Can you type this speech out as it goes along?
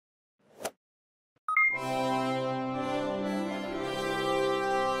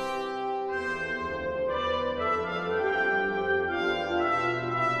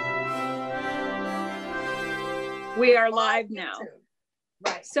We are live now.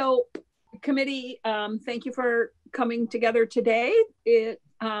 Right. So committee, thank you for coming together today.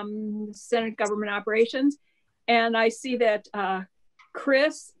 Senate Government Operations. And I see that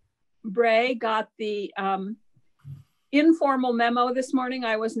Chris Bray got the informal memo this morning.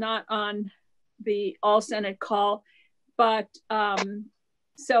 I was not on the all Senate call, but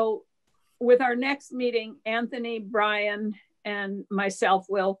so with our next meeting, Anthony, Brian, and myself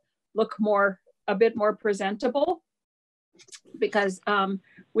will look a bit more presentable, because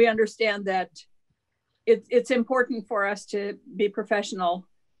we understand that it's important for us to be professional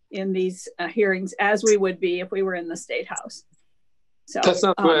in these hearings, as we would be if we were in the State House. So that's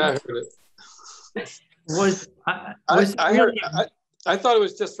not the way I heard it. I thought it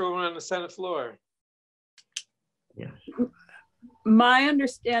was just for one on the Senate floor. Yeah. My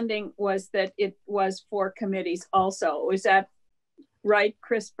understanding was that it was for committees also. Was that right,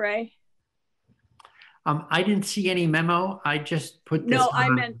 Chris Bray? I didn't see any memo. I just put this. No, I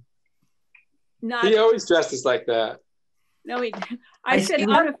meant not. He always dresses like that. No, I said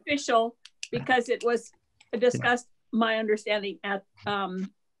unofficial because it was discussed, my understanding, at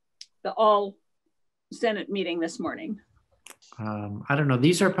the all Senate meeting this morning. I don't know.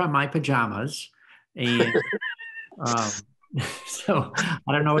 These are my pajamas. And so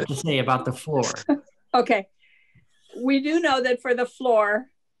I don't know what to say about the floor. Okay. We do know that for the floor,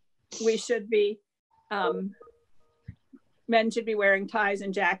 we should be, men should be wearing ties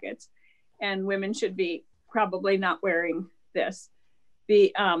and jackets, and women should be probably not wearing this.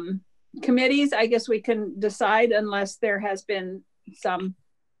 The committees, I guess we can decide unless there has been some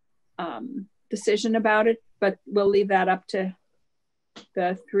decision about it, but we'll leave that up to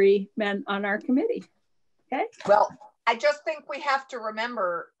the three men on our committee. Okay. Well, I just think we have to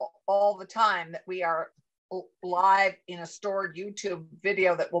remember all the time that we are live in a stored YouTube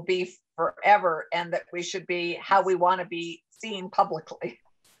video that will be forever, and that we should be how we want to be seen publicly.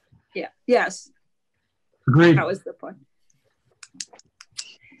 Yeah. Yes. Agreed. That was the point.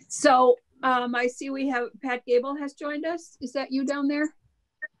 So I see we have Pat Gable has joined us. Is that you down there?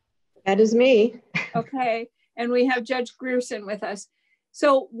 That is me. Okay. And we have Judge Grierson with us.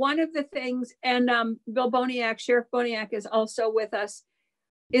 So one of the things, and Bill Boniak, Sheriff Boniak is also with us.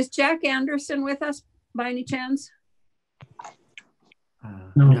 Is Jack Anderson with us by any chance?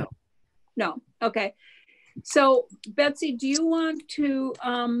 No. No. Okay. So Betsy, do you want to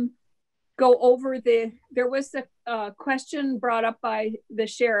go over there was the question brought up by the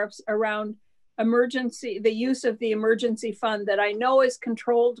sheriffs around the use of the emergency fund that I know is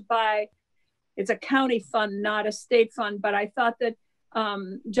controlled by, it's a county fund, not a state fund, but I thought that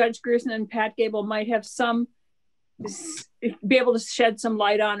Judge Grierson and Pat Gable might have be able to shed some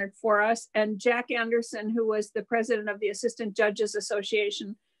light on it for us. And Jack Anderson, who was the president of the Assistant Judges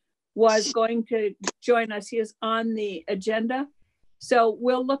Association, was going to join us. He is on the agenda. So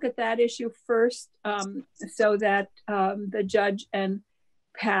we'll look at that issue first, so that the judge and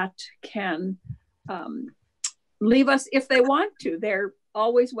Pat can leave us if they want to. They're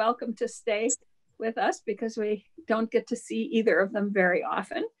always welcome to stay with us because we don't get to see either of them very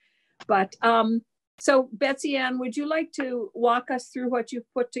often. But so Betsy Ann, would you like to walk us through what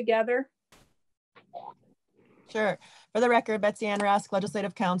you've put together? Sure. For the record, Betsy Ann Rask,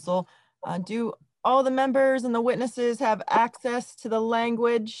 Legislative Counsel. Do all the members and the witnesses have access to the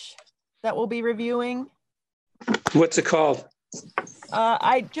language that we'll be reviewing? What's it called?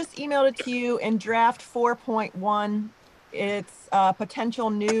 I just emailed it to you in draft 4.1. It's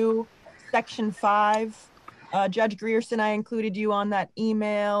potential new section 5. Judge Grierson, I included you on that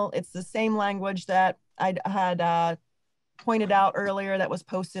email. It's the same language that I had pointed out earlier that was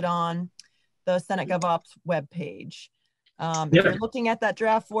posted on the Senate GovOps webpage. If you're looking at that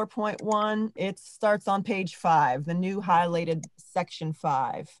draft 4.1, it starts on page 5, the new highlighted section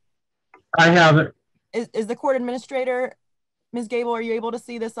 5. I have it. Is the court administrator, Ms. Gable, are you able to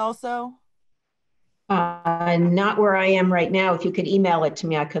see this also? Not where I am right now. If you could email it to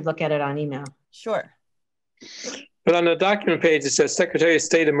me, I could look at it on email. Sure. But on the document page, it says Secretary of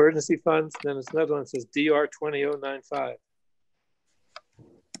State Emergency Funds. Then there's another one that says DR 20095.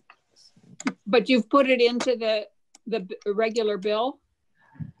 But you've put it into the regular bill?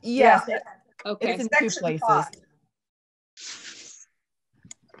 Yes. Yeah. Okay. It's in two places. 5.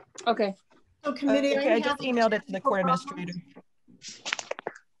 Okay. So committee, Okay, I just emailed it to the court administrator.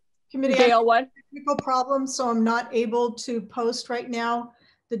 Committee, Gail, what? technical problem, so I'm not able to post right now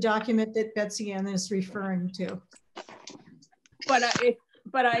the document that Betsy Ann is referring to. But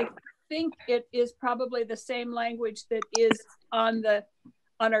I think it is probably the same language that is on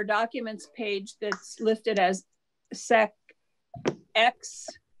our documents page that's listed as Sec X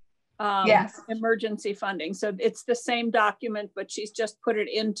Yes. emergency funding. So it's the same document, but she's just put it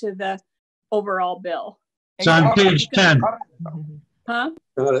into the overall bill. It's on page 10. Huh?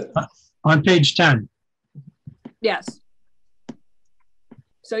 Got it. On page 10. Yes.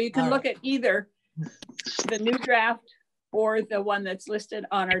 So you can All look at either the new draft or the one that's listed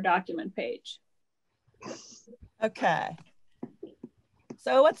on our document page. Okay.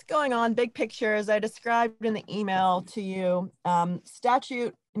 So what's going on, big picture, as I described in the email to you,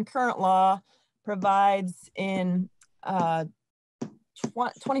 statute and current law provides in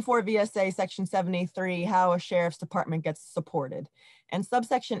 24 VSA section 73 how a sheriff's department gets supported. And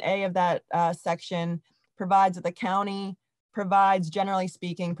subsection A of that section provides that the county provides, generally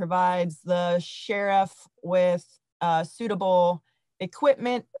speaking, provides the sheriff with suitable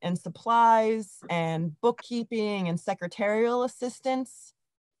equipment and supplies and bookkeeping and secretarial assistance.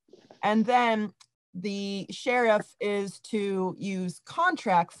 And then the sheriff is to use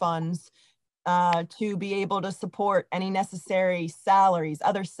contract funds to be able to support any necessary salaries,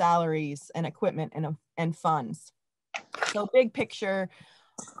 other salaries and equipment and funds. So big picture,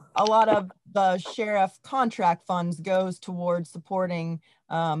 a lot of the sheriff contract funds goes towards supporting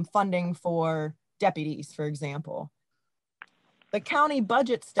funding for deputies, for example. The county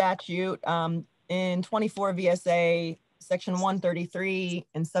budget statute in 24 VSA section 133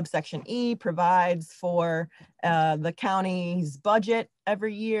 and subsection E provides for the county's budget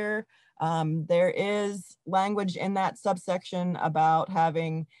every year. There is language in that subsection about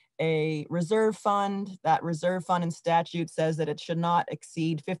having a reserve fund. That reserve fund in statute says that it should not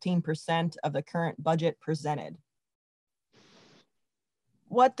exceed 15% of the current budget presented.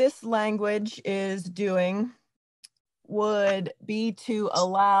 What this language is doing would be to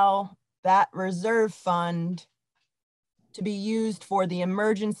allow that reserve fund to be used for the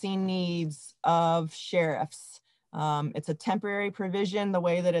emergency needs of sheriffs. It's a temporary provision, the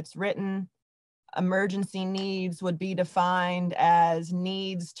way that it's written. Emergency needs would be defined as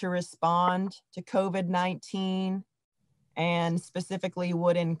needs to respond to COVID-19 and specifically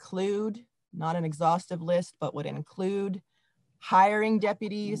would include, not an exhaustive list, but would include hiring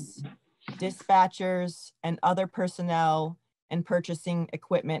deputies, dispatchers, and other personnel and purchasing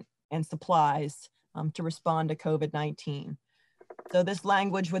equipment and supplies to respond to COVID-19. So this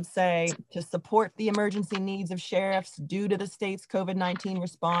language would say to support the emergency needs of sheriffs due to the state's COVID-19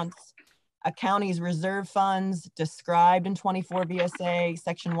 response, a county's reserve funds described in 24 VSA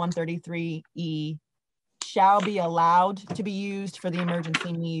section 133E shall be allowed to be used for the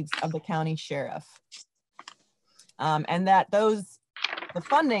emergency needs of the county sheriff. And that the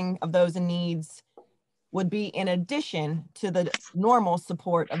funding of those needs would be in addition to the normal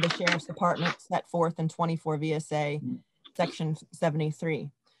support of the sheriff's department set forth in 24 VSA section 73.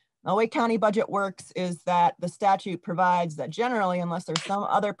 The way county budget works is that the statute provides that generally, unless there's some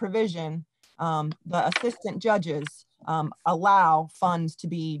other provision, the assistant judges allow funds to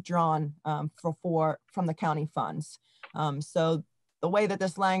be drawn from the county funds. So the way that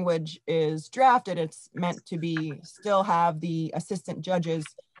this language is drafted, it's meant to be still have the assistant judges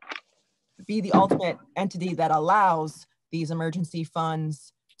be the ultimate entity that allows these emergency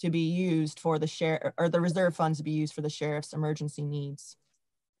funds to be used for the sheriff, or the reserve funds to be used for the sheriff's emergency needs.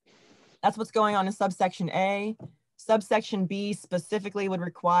 That's what's going on in subsection A. Subsection B specifically would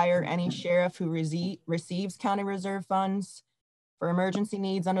require any sheriff who receives county reserve funds for emergency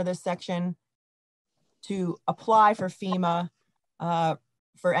needs under this section to apply for FEMA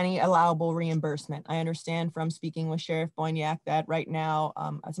for any allowable reimbursement. I understand from speaking with Sheriff Boignac that right now,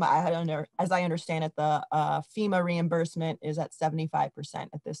 as I understand it, the FEMA reimbursement is at 75%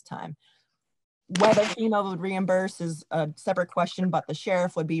 at this time. Whether FEMA would reimburse is a separate question, but the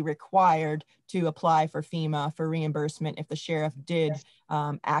sheriff would be required to apply for FEMA for reimbursement if the sheriff did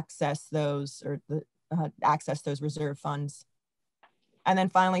access those reserve funds. And then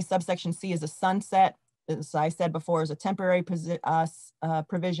finally, subsection C is a sunset. As I said before, is a temporary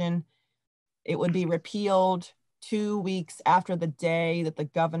provision. It would be repealed 2 weeks after the day that the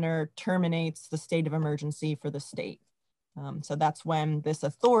governor terminates the state of emergency for the state. So that's when this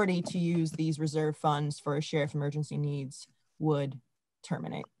authority to use these reserve funds for a sheriff emergency needs would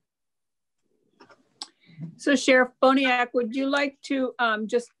terminate. So Sheriff Boignac, would you like to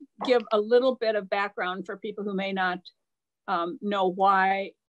just give a little bit of background for people who may not know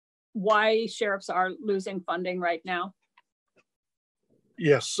why sheriffs are losing funding right now?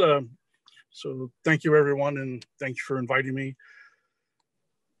 Yes. So thank you, everyone, and thank you for inviting me.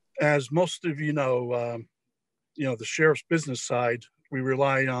 As most of you know, the sheriff's business side, we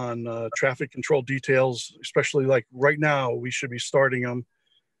rely on traffic control details, especially like right now. We should be starting them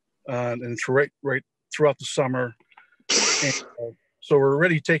and right throughout the summer. And So we're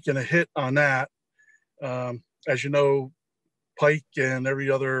already taking a hit on that. As you know, Pike and every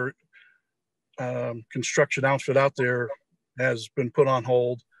other construction outfit out there has been put on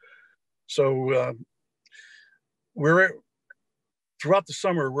hold. So we're throughout the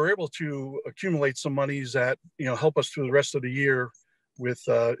summer, we're able to accumulate some monies that, you know, help us through the rest of the year with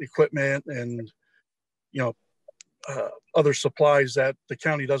equipment and, you know, other supplies that the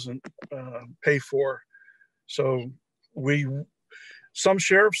county doesn't pay for. So some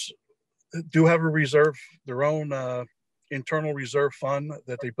sheriffs do have a reserve, their own internal reserve fund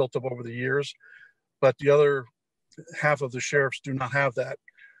that they built up over the years, but the other half of the sheriffs do not have that.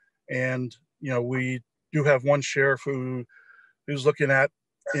 And, you know, we do have one sheriff who's looking at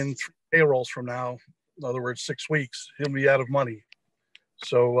in 3 payrolls from now, in other words, 6 weeks, he'll be out of money.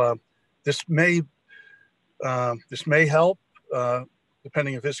 So this may help,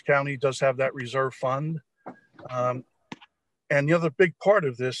 depending if this county does have that reserve fund. And the other big part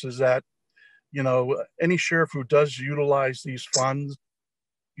of this is that, you know, any sheriff who does utilize these funds,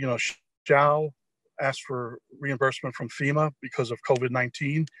 you know, shall ask for reimbursement from FEMA because of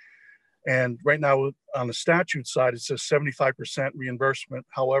COVID-19. And right now on the statute side, it says 75% reimbursement.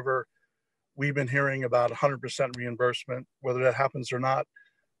 However, we've been hearing about 100% reimbursement. Whether that happens or not,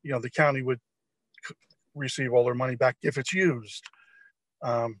 you know, the county would receive all their money back if it's used.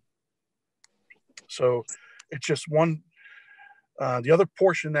 So it's just one. The other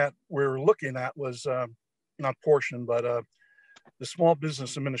portion that we're looking at was not portion, but the Small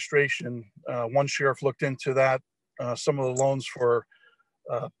Business Administration. One sheriff looked into that, some of the loans for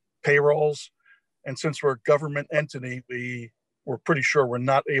payrolls. And since we're a government entity, we're pretty sure we're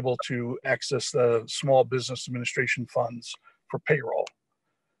not able to access the Small Business Administration funds for payroll.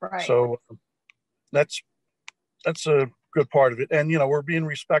 Right. So that's a good part of it. And, you know, we're being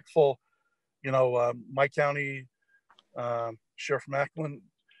respectful. You know, my county, Sheriff Macklin,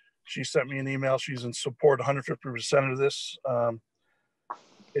 she sent me an email. She's in support 150% of this.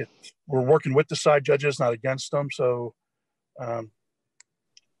 We're working with the side judges, not against them. So I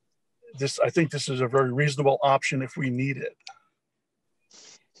think this is a very reasonable option if we need it.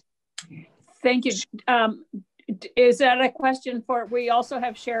 Thank you. Is that a question for, we also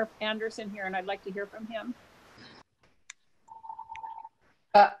have Sheriff Anderson here, and I'd like to hear from him.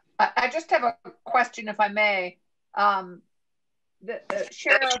 I just have a question, if I may. The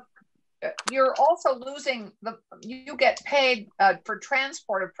Sheriff, you're also losing you get paid for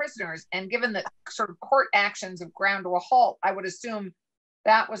transport of prisoners, and given the sort of court actions have ground to a halt, I would assume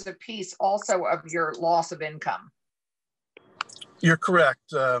that was a piece also of your loss of income. You're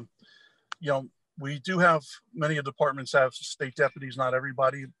correct. You know, we do have, many of the departments have state deputies, not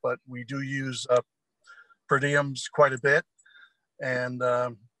everybody, but we do use per diems quite a bit. And,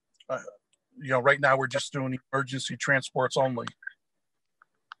 you know, right now we're just doing emergency transports only.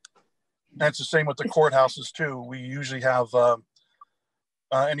 That's the same with the courthouses too. We usually have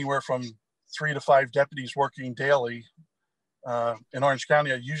anywhere from 3 to 5 deputies working daily. In Orange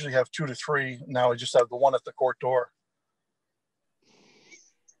County, I usually have 2 to 3. Now I just have the one at the court door.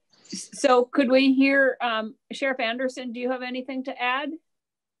 So could we hear Sheriff Anderson, do you have anything to add?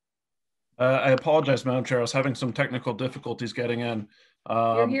 I apologize, Madam Chair. I was having some technical difficulties getting in.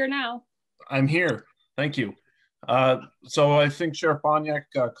 You're here now. I'm here. Thank you. So I think Sheriff Boniek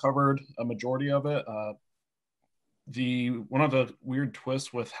covered a majority of it. One of the weird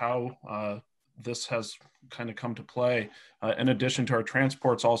twists with how this has kind of come to play, in addition to our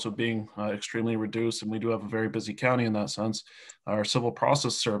transports also being extremely reduced, and we do have a very busy county in that sense, our civil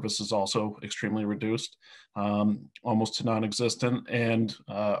process service is also extremely reduced, almost to non-existent, and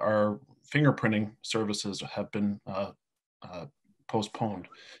our fingerprinting services have been postponed.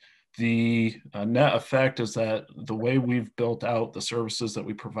 The net effect is that the way we've built out the services that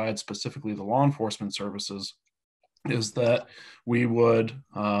we provide, specifically the law enforcement services, is that we're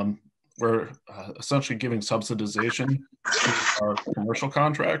essentially giving subsidization to our commercial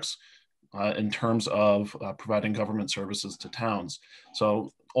contracts in terms of providing government services to towns.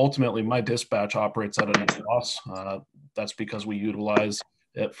 So ultimately, my dispatch operates at a net loss. That's because we utilize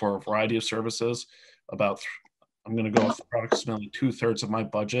it for a variety of services. I'm going to go with approximately 2/3 of my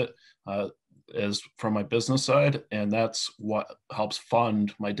budget is from my business side, and that's what helps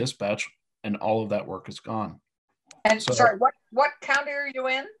fund my dispatch, and all of that work is gone. And so, sorry, what county are you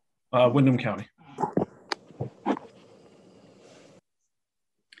in? Windham County.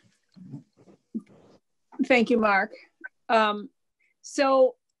 Thank you, Mark.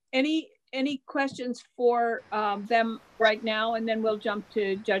 So any questions for them right now, and then we'll jump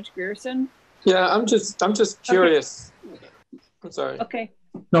to Judge Grierson? Yeah, I'm just curious. Okay. I'm sorry. Okay.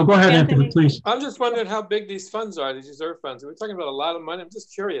 No, go ahead, Anthony, please. I'm just wondering how big these funds are, these reserve funds. We're talking about a lot of money. I'm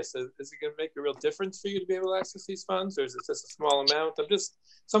just curious. Is it going to make a real difference for you to be able to access these funds, or is it just a small amount? I'm just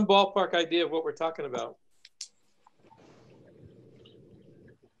some ballpark idea of what we're talking about.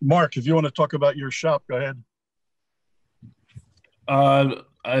 Mark, if you want to talk about your shop, go ahead.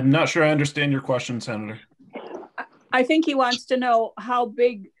 I'm not sure I understand your question, Senator. I think he wants to know how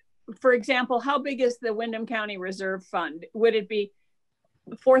big, for example, how big is the Windham County Reserve Fund? Would it be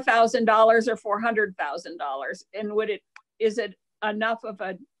 $4,000 or $400,000? And is it enough of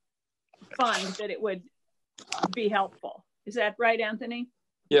a fund that it would be helpful? Is that right, Anthony?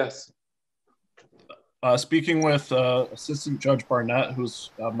 Yes. Speaking with Assistant Judge Barnett,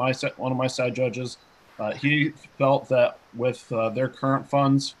 who's one of my side judges, he felt that with their current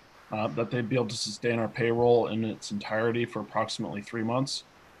funds, that they'd be able to sustain our payroll in its entirety for approximately 3 months.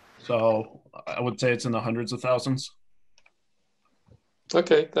 So I would say it's in the hundreds of thousands.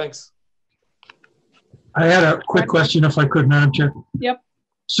 Okay, thanks. I had a quick question, if I could, Madam Chair. Yep.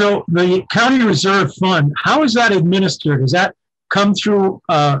 So the County Reserve Fund, how is that administered? Does that come through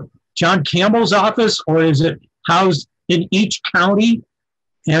John Campbell's office, or is it housed in each county?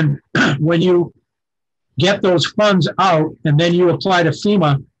 And when you get those funds out and then you apply to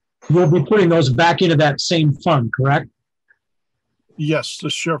FEMA, you'll be putting those back into that same fund, correct? Yes, the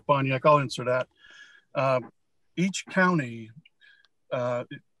Sheriff Boniek, I'll answer that. Each county,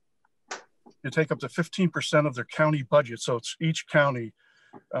 you take up to 15% of their county budget. So it's each county.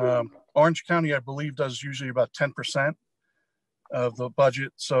 Orange County, I believe, does usually about 10% of the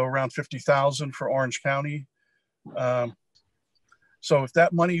budget. So around 50,000 for Orange County. So if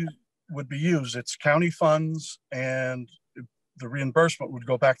that money would be used, it's county funds, and the reimbursement would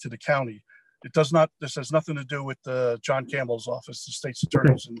go back to the county. It does not, this has nothing to do with John Campbell's office, the state's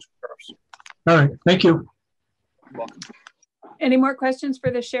attorneys and sheriffs. All right, thank you. You're welcome. Any more questions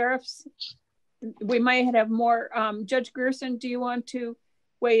for the sheriffs? We might have more. Judge Gerson, do you want to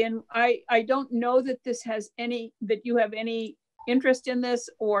weigh in? I don't know that this has any, that you have any interest in this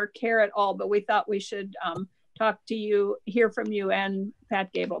or care at all, but we thought we should talk to you, hear from you and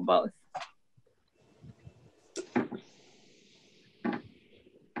Pat Gable both.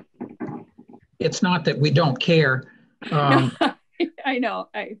 It's not that we don't care. I know.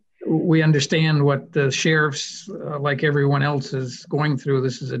 We understand what the sheriffs, like everyone else, is going through.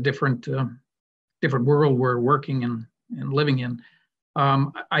 This is a different world we're working in and living in.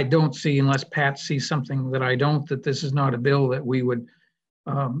 I don't see, unless Pat sees something that I don't, that this is not a bill that we would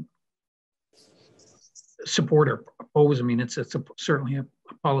support or oppose. I mean, it's certainly a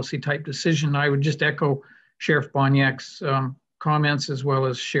policy type decision. I would just echo Sheriff Boniek's comments, as well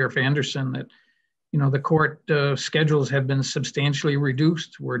as Sheriff Anderson, that the court schedules have been substantially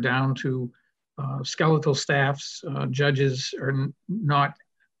reduced. We're down to skeletal staffs. Judges are not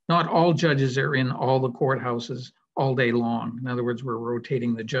all judges are in all the courthouses all day long. In other words, we're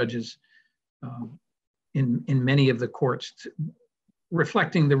rotating the judges in many of the courts,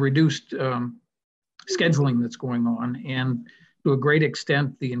 reflecting the reduced scheduling that's going on, and to a great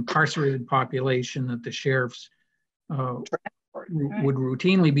extent, the incarcerated population that the sheriffs would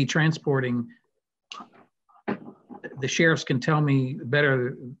routinely be transporting. The sheriffs can tell me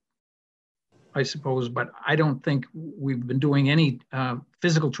better, I suppose, but I don't think we've been doing any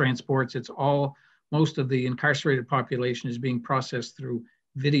physical transports. It's all, most of the incarcerated population is being processed through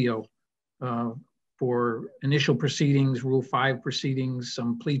video for initial proceedings, Rule 5 proceedings,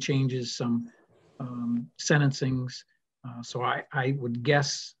 some plea changes, some sentencings. So I would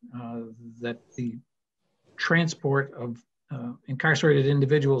guess that the transport of incarcerated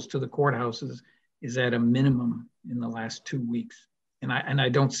individuals to the courthouses is at a minimum in the last 2 weeks. And I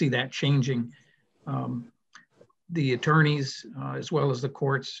don't see that changing. The attorneys, as well as the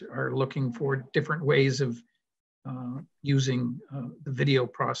courts, are looking for different ways of using the video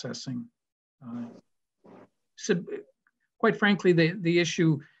processing. So, quite frankly, the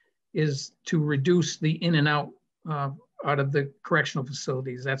issue is to reduce the in and out of the correctional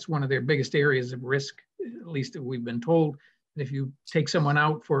facilities. That's one of their biggest areas of risk, at least that we've been told. If you take someone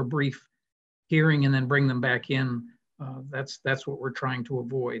out for a brief hearing and then bring them back in, that's what we're trying to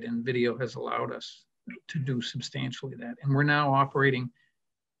avoid, and video has allowed us to do substantially that. And we're now operating,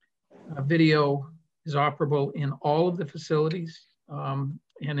 video is operable in all of the facilities and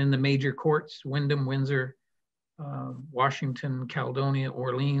in the major courts: Windham, Windsor, Washington, Caledonia,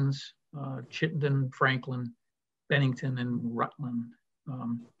 Orleans, Chittenden, Franklin, Bennington, and Rutland.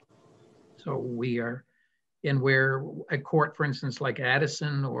 So we are, and where a court, for instance, like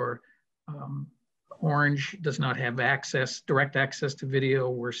Addison or Orange does not have direct access to video,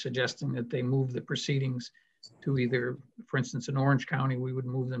 we're suggesting that they move the proceedings to either, for instance, in Orange County, we would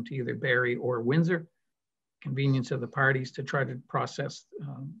move them to either Barry or Windsor. Convenience of the parties to try to process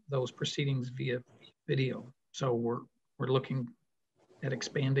those proceedings via video. So we're looking at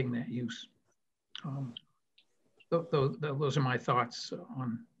expanding that use. Those are my thoughts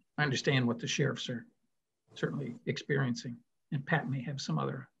on. I understand what the sheriffs are certainly experiencing, and Pat may have some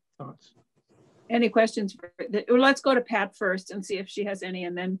other thoughts. Any questions? Let's go to Pat first and see if she has any,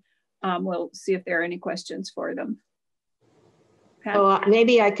 and then we'll see if there are any questions for them. Pat? So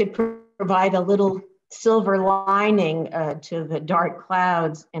maybe I could provide a little silver lining to the dark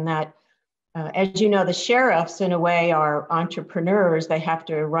clouds in that, as you know, the sheriffs in a way are entrepreneurs. They have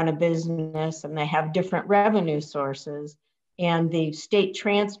to run a business and they have different revenue sources. And the state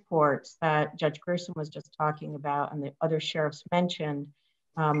transports that Judge Gerson was just talking about and the other sheriffs mentioned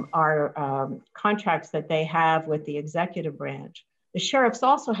are contracts that they have with the executive branch. The sheriffs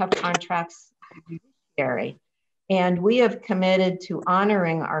also have contracts with the judiciary. And we have committed to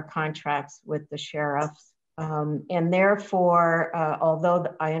honoring our contracts with the sheriffs. And therefore, although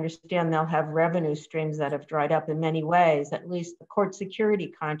I understand they'll have revenue streams that have dried up in many ways, at least the court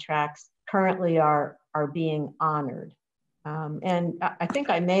security contracts currently are being honored. And I think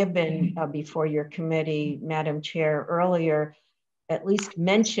I may have been before your committee, Madam Chair, earlier, at least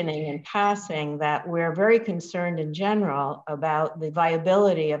mentioning in passing that we're very concerned in general about the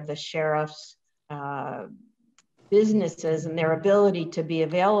viability of the sheriff's businesses and their ability to be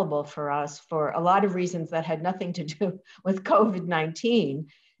available for us for a lot of reasons that had nothing to do with COVID-19.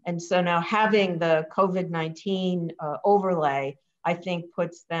 And so now having the COVID-19 overlay, I think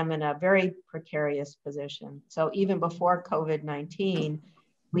puts them in a very precarious position. So even before COVID-19,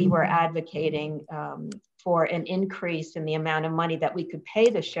 we were advocating for an increase in the amount of money that we could pay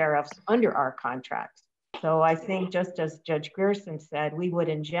the sheriffs under our contracts. So I think just as Judge Gerson said, we would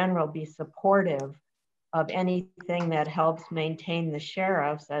in general be supportive of anything that helps maintain the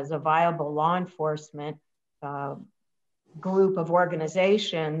sheriffs as a viable law enforcement group of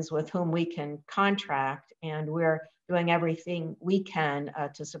organizations with whom we can contract. And we're doing everything we can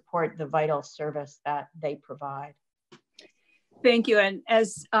to support the vital service that they provide. Thank you. And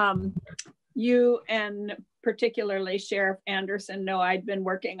as you and particularly Sheriff Anderson know, I'd been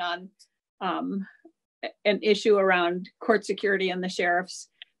working on an issue around court security and the sheriffs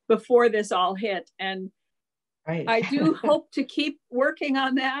before this all hit. And right. I do hope to keep working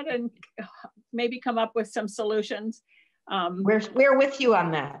on that and maybe come up with some solutions. We're with you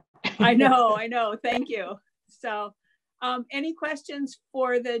on that. I know. Thank you. So any questions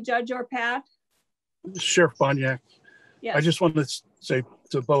for the judge or Pat? Sheriff Boniak. Yes. I just wanted to say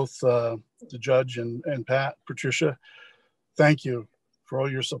to both the judge and Pat, Patricia, thank you for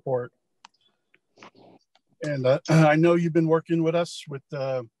all your support. And I know you've been working with us with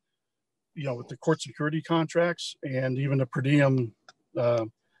with the court security contracts and even the per diem.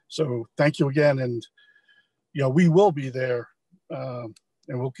 So thank you again. And we will be there and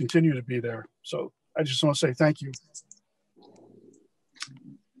we'll continue to be there. So I just want to say thank you.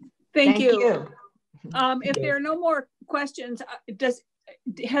 Thank you. If there are no more questions,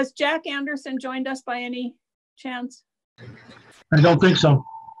 has Jack Anderson joined us by any chance? I don't think so.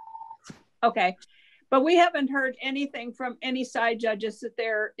 Okay, but we haven't heard anything from any side judges that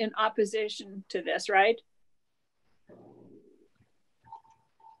they're in opposition to this, right?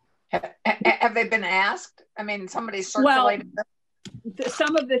 Have they been asked? I mean, somebody circulated them.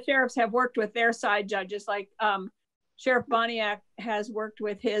 Some of the sheriffs have worked with their side judges, like Sheriff Boniak has worked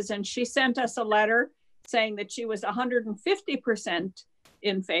with his, and she sent us a letter saying that she was 150%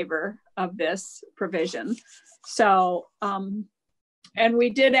 in favor of this provision. So, and we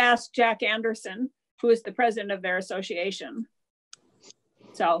did ask Jack Anderson, who is the president of their association.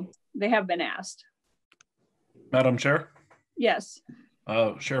 So they have been asked. Madam Chair? Yes.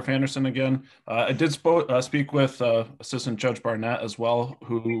 Sheriff Anderson again. I did speak with Assistant Judge Barnett as well,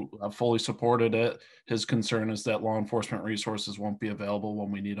 who fully supported it. His concern is that law enforcement resources won't be available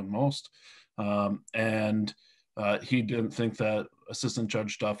when we need them most. And he didn't think that Assistant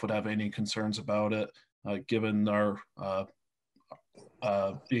Judge Duff would have any concerns about it, given our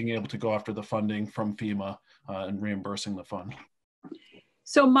being able to go after the funding from FEMA and reimbursing the fund.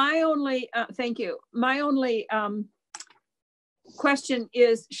 So my only, thank you. My only question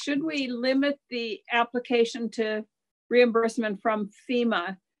is, should we limit the application to reimbursement from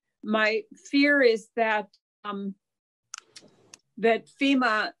FEMA? My fear is that that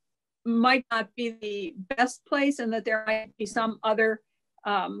FEMA might not be the best place, and that there might be some other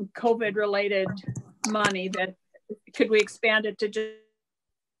COVID related money that could we expand it to just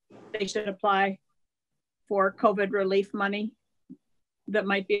they should apply for COVID relief money that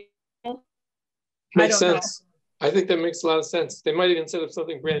might be. Makes sense. I think that makes a lot of sense. They might even set up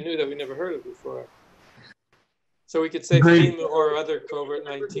something brand new that we never heard of before. So we could say FEMA or other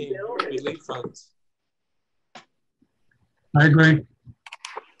COVID-19 relief funds. I agree.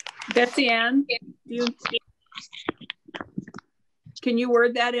 Betsy Ann, can you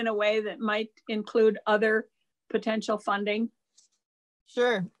word that in a way that might include other potential funding?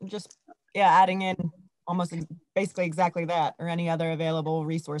 Sure, just, yeah, adding in almost basically exactly that, or any other available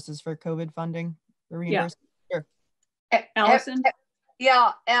resources for COVID funding or reimbursement. Sure. Allison?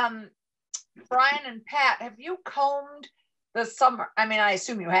 Yeah, Brian and Pat, have you combed the summer? I mean, I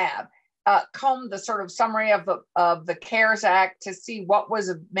assume you have combed the sort of summary of the CARES Act to see what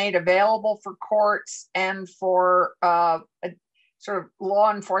was made available for courts and for sort of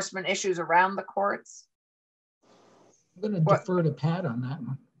law enforcement issues around the courts? I'm going to defer to Pat on that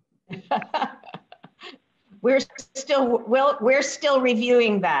one. We're still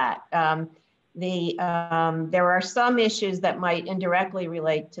reviewing that. There are some issues that might indirectly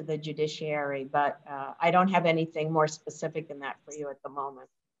relate to the judiciary, but I don't have anything more specific than that for you at the moment.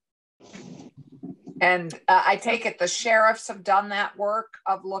 And I take it the sheriffs have done that work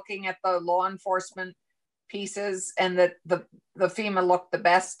of looking at the law enforcement pieces, and that the FEMA looked the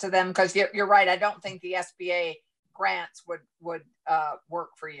best to them, because you're right. I don't think the SBA grants would work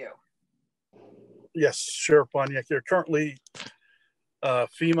for you. Yes, Sheriff Boniek, they're currently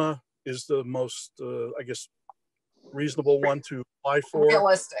FEMA is the most, I guess, reasonable one to apply for.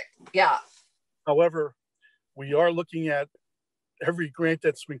 Realistic, yeah. However, we are looking at every grant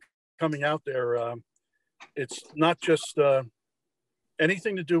that's been coming out there. It's not just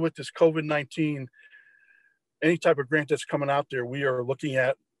anything to do with this COVID-19, any type of grant that's coming out there, we are looking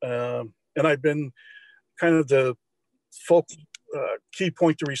at. And I've been kind of the key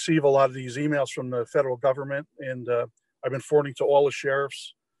point to receive a lot of these emails from the federal government. And I've been forwarding to all the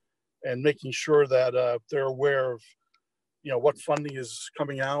sheriffs and making sure that they're aware of, what funding is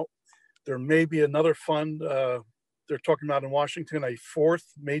coming out. There may be another fund they're talking about in Washington, a fourth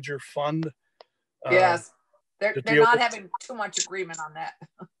major fund. Yes, they're not having too much agreement on that.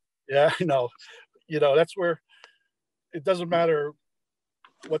 Yeah, I know. That's where it doesn't matter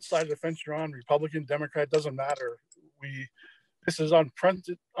what side of the fence you're on, Republican, Democrat, doesn't matter. This is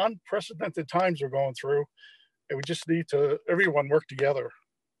unprecedented times we're going through, and we just need to everyone work together.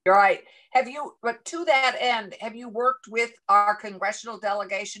 You're right. But to that end, have you worked with our congressional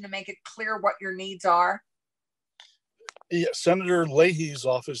delegation to make it clear what your needs are? Yeah, Senator Leahy's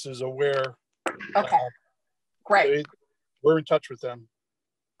office is aware. Okay, great. We're in touch with them.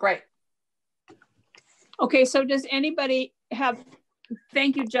 Great. Okay, so does anybody have,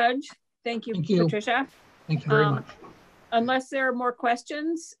 thank you, Judge. Thank you, Patricia. Thank you very much. Unless there are more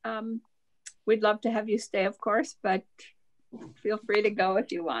questions, we'd love to have you stay, of course, but feel free to go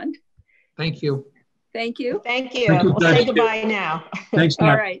if you want. Thank you. Thank you. Thank you. We'll say goodbye now. Thanks,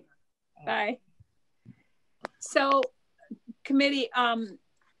 All right. Bye. So, committee,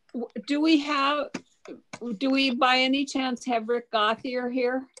 do we by any chance have Rick Gauthier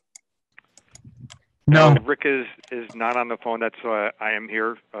here? No. Rick is not on the phone. That's why I am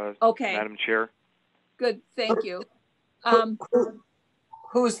here, okay, Madam Chair. Good, thank you.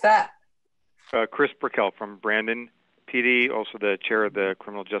 Who's that? Chris Brickell from Brandon PD, also the chair of the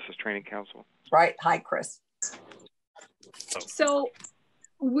Criminal Justice Training Council. Right. Hi, Chris. So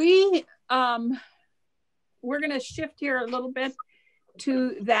we're going to shift here a little bit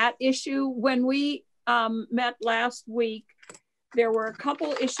to that issue. When we met last week, there were a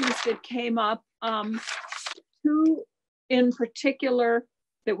couple issues that came up, two in particular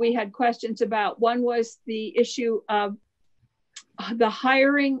that we had questions about. One was the issue of the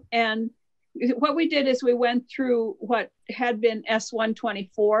hiring, and what we did is we went through what had been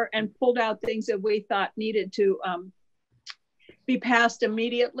S-124 and pulled out things that we thought needed to be passed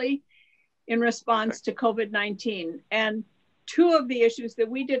immediately in response to COVID-19. And two of the issues that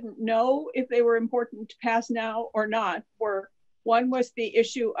we didn't know if they were important to pass now or not were, one was the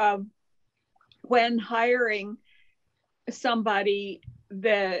issue of when hiring somebody,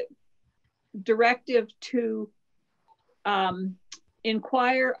 the directive to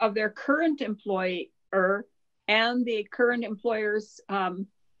inquire of their current employer and the current employer's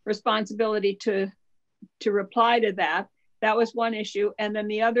responsibility to reply to that. That was one issue. And then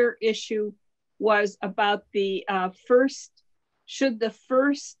the other issue was about the should the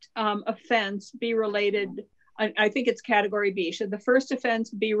first offense be related, I think it's category B, should the first offense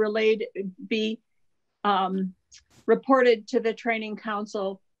be reported to the training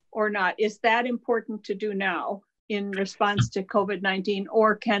council or not? Is that important to do now in response to COVID-19,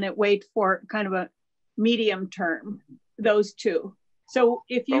 or can it wait for kind of a medium term, those two? So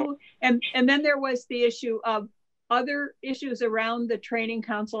if you, and then there was the issue of other issues around the training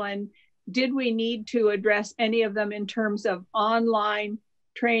council, and did we need to address any of them in terms of online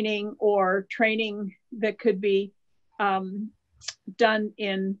training or training that could be done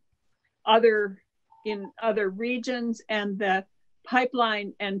in other regions, and the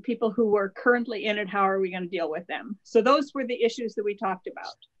pipeline and people who were currently in it, how are we going to deal with them? So those were the issues that we talked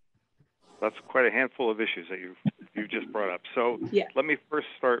about. That's quite a handful of issues that you've just brought up. So yeah. Let me first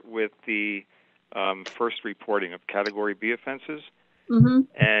start with the first reporting of Category B offenses. Mm-hmm.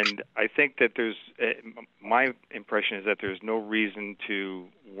 And I think that there's, my impression is that there's no reason to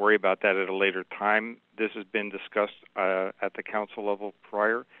worry about that at a later time. This has been discussed at the council level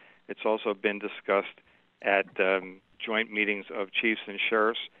prior. It's also been discussed at joint meetings of chiefs and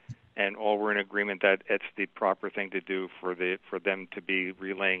sheriffs, and all were in agreement that it's the proper thing to do for them to be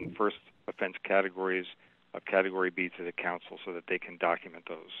relaying first offense categories of Category B to the council so that they can document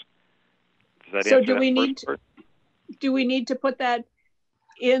those. Does that answer that? Do we need to put that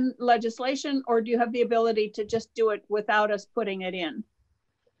in legislation, or do you have the ability to just do it without us putting it in?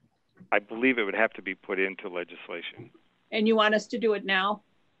 I believe it would have to be put into legislation. And you want us to do it now?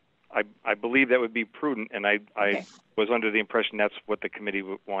 I believe that would be prudent, and I was under the impression that's what the committee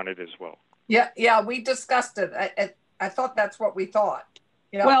wanted as well. Yeah, we discussed it. I thought that's what we thought.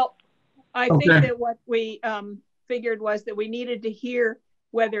 You know? Well, I think that what we figured was that we needed to hear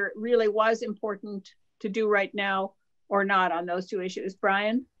whether it really was important to do right now or not on those two issues.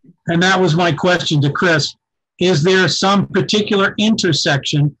 Brian? And that was my question to Chris. Is there some particular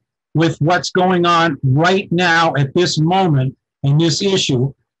intersection with what's going on right now at this moment in this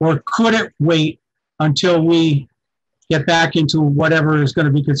issue, or could it wait until we get back into whatever is going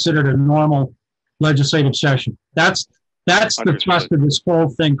to be considered a normal legislative session? That's the thrust of this whole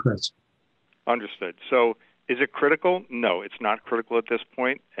thing, Chris. Understood. So is it critical? No, it's not critical at this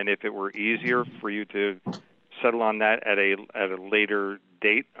point. And if it were easier for you to settle on that at a later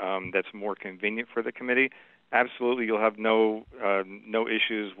date that's more convenient for the committee, absolutely, you'll have no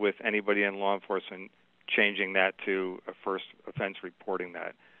issues with anybody in law enforcement changing that to a first offense reporting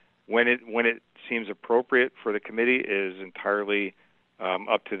that. When it seems appropriate for the committee is entirely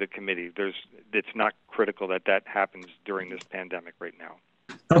up to the committee. It's not critical that happens during this pandemic right now.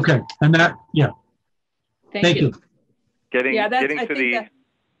 Okay, and that, yeah. Thank you. Getting to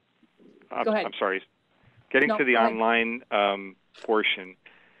the online portion.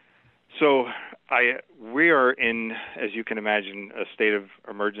 So we are in, as you can imagine, a state of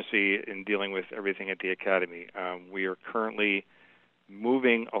emergency in dealing with everything at the academy. We are currently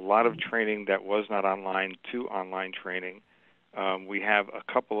moving a lot of training that was not online to online training. We have a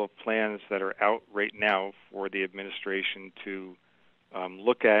couple of plans that are out right now for the administration to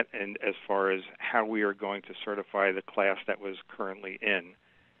look at, and as far as how we are going to certify the class that was currently in.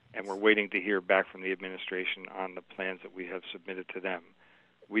 And we're waiting to hear back from the administration on the plans that we have submitted to them.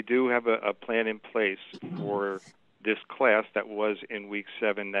 We do have a plan in place for this class that was in week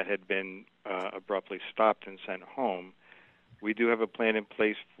 7 that had been abruptly stopped and sent home. We do have a plan in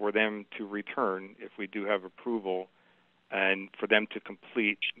place for them to return if we do have approval, and for them to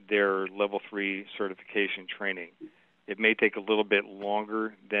complete their level 3 certification training. It may take a little bit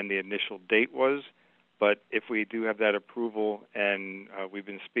longer than the initial date was, but if we do have that approval, and we've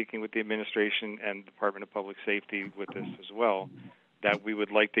been speaking with the administration and Department of Public Safety with this as well, that we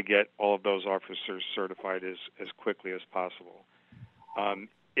would like to get all of those officers certified as quickly as possible.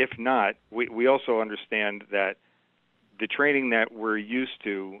 If not, we also understand that the training that we're used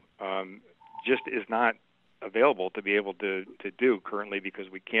to just is not available to be able to do currently, because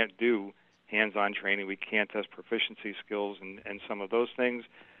we can't do hands-on training, we can't test proficiency skills and some of those things,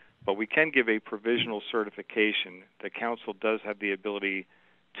 but we can give a provisional certification. The council does have the ability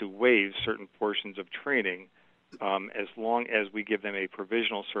to waive certain portions of training as long as we give them a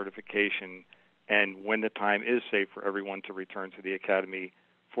provisional certification, and when the time is safe for everyone to return to the academy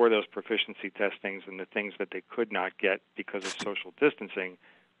for those proficiency testings and the things that they could not get because of social distancing,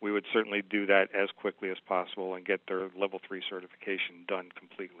 we would certainly do that as quickly as possible and get their level 3 certification done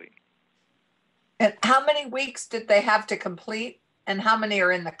completely. And how many weeks did they have to complete, and how many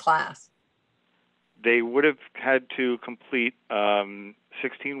are in the class? They would have had to complete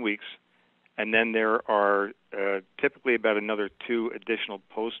 16 weeks, and then there are typically about another 2 additional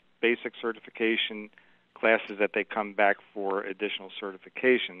post-basic certification classes that they come back for additional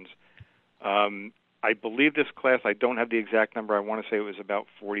certifications. I believe this class, I don't have the exact number, I want to say it was about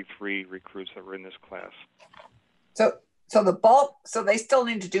 43 recruits that were in this class. So the bulk, so they still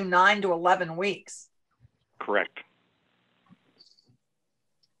need to do 9 to 11 weeks. Correct.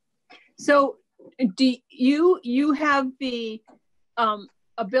 So do you have the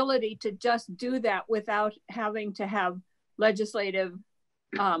ability to just do that without having to have legislative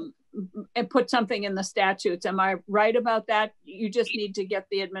and put something in the statutes. Am I right about that? You just need to get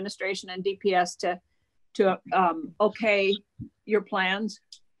the administration and DPS to okay your plans?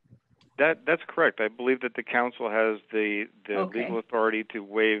 That's correct. I believe that the council has the Okay. legal authority to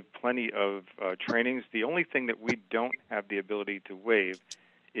waive plenty of trainings. The only thing that we don't have the ability to waive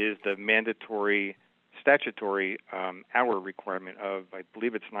is the mandatory statutory hour requirement of, I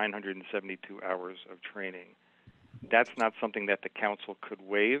believe it's 972 hours of training. That's not something that the council could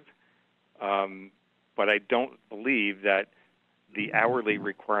waive, but I don't believe that the hourly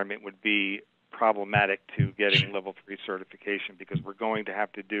requirement would be problematic to getting level 3 certification, because we're going to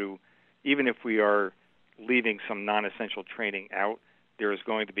have to do, even if we are leaving some non-essential training out, there is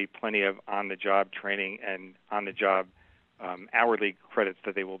going to be plenty of on-the-job training and on-the-job hourly credits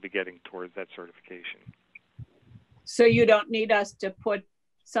that they will be getting towards that certification. So you don't need us to put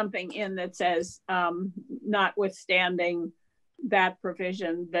something in that says, notwithstanding that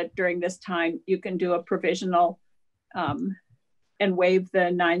provision, that during this time you can do a provisional and waive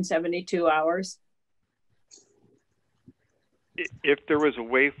the 972 hours? If there was a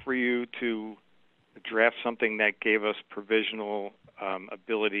way for you to draft something that gave us provisional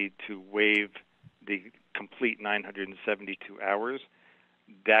ability to waive the complete 972 hours,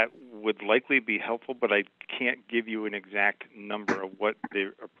 that would likely be helpful, but I can't give you an exact number of what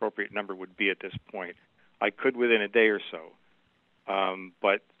the appropriate number would be at this point. I could within a day or so,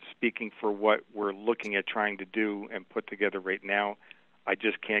 but speaking for what we're looking at trying to do and put together right now, I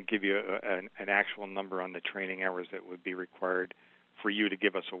just can't give you an actual number on the training hours that would be required for you to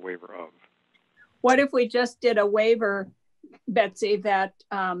give us a waiver of. What if we just did a waiver, Betsy, that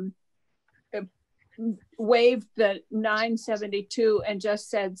waived the 972 and just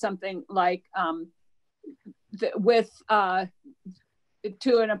said something like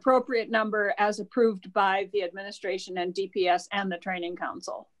to an appropriate number as approved by the administration and DPS and the training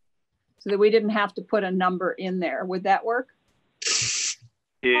council, so that we didn't have to put a number in there? Would that work?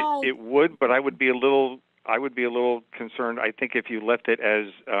 It would, but I would be a little concerned. I think if you left it as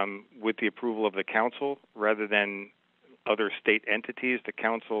with the approval of the council rather than other state entities, the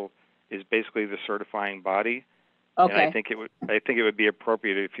council is basically the certifying body. Okay. And I think it would be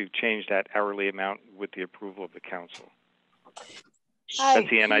appropriate if you change that hourly amount with the approval of the council. Hi,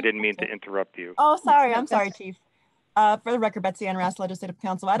 Betsy Ann, Chief. I didn't mean to interrupt you. Oh, sorry. I'm sorry, Chief. For the record, Betsy Ann Rass, Legislative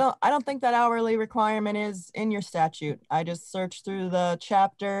Council. I don't think that hourly requirement is in your statute. I just searched through the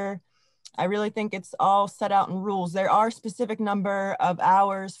chapter. I really think it's all set out in rules. There are specific number of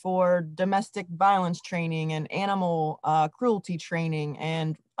hours for domestic violence training and animal cruelty training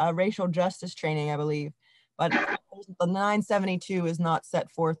and racial justice training, I believe. But the 972 is not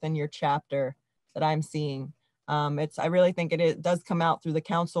set forth in your chapter that I'm seeing. I really think it does come out through the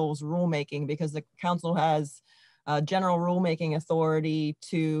council's rulemaking, because the council has general rulemaking authority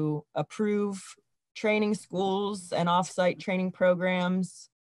to approve training schools and offsite training programs,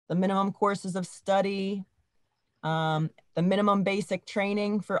 the minimum courses of study, the minimum basic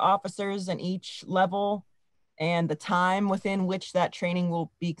training for officers in each level, and the time within which that training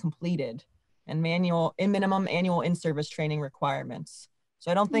will be completed, and minimum annual in-service training requirements. So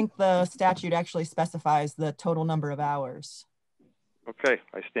I don't think the statute actually specifies the total number of hours. Okay,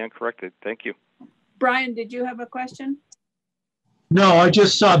 I stand corrected. Thank you. Brian, did you have a question? No, I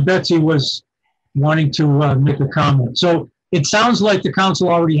just saw Betsy was wanting to make a comment. So it sounds like the council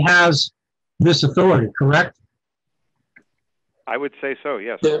already has this authority, correct? I would say so,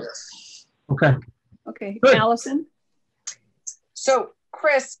 yes. Okay. Okay, Good. Allison? So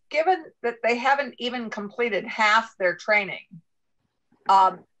Chris, given that they haven't even completed half their training,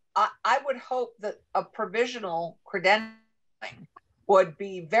 I would hope that a provisional credentialing would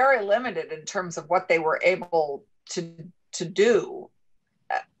be very limited in terms of what they were able to do.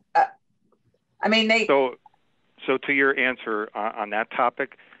 I mean, So to your answer on that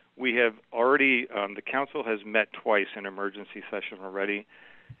topic, we have already, the council has met twice in emergency session already,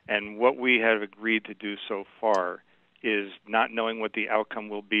 and what we have agreed to do so far is, not knowing what the outcome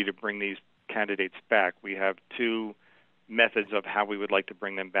will be to bring these candidates back, we have two methods of how we would like to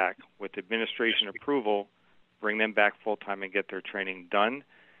bring them back. With administration approval, bring them back full-time and get their training done.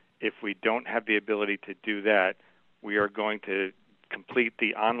 If we don't have the ability to do that, we are going to complete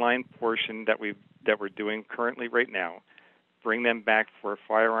the online portion that we're doing currently right now, bring them back for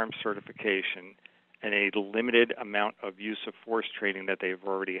firearms certification and a limited amount of use of force training that they've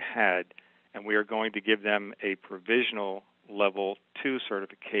already had, and we are going to give them a provisional level 2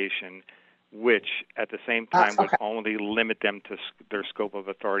 certification, which at the same time would only limit them to their scope of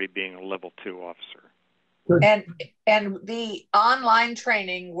authority being a level 2 officer. And the online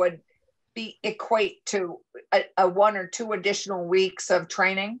training would equate to a 1 or 2 additional weeks of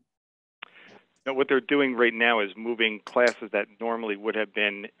training? Now, what they're doing right now is moving classes that normally would have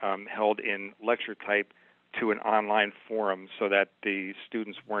been held in lecture type to an online forum, so that the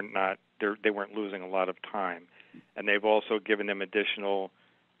students weren't losing a lot of time. And they've also given them additional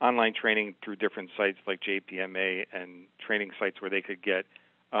online training through different sites like JPMA and training sites where they could get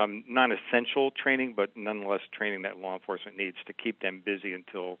non-essential training, but nonetheless training that law enforcement needs to keep them busy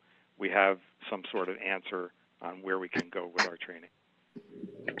until we have some sort of answer on where we can go with our training.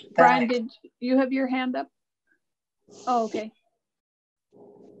 Brian, did you have your hand up? Oh, okay.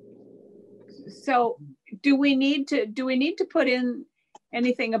 So do we need to put in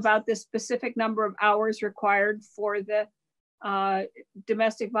anything about the specific number of hours required for the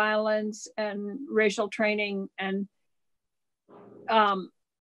domestic violence and racial training, and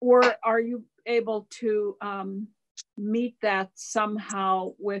or are you able to meet that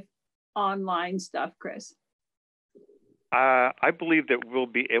somehow with online stuff, Chris? I believe that we'll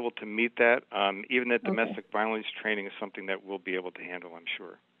be able to meet that. Even that domestic violence training is something that we'll be able to handle, I'm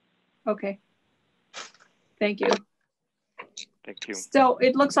sure. Okay. Thank you. Thank you. So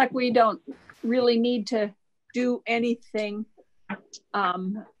it looks like we don't really need to do anything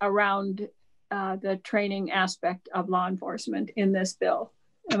around the training aspect of law enforcement in this bill.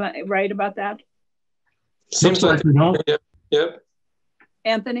 Am I right about that? Seems like we don't. Yep.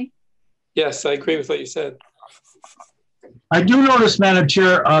 Anthony? Yes, I agree with what you said. I do notice, Madam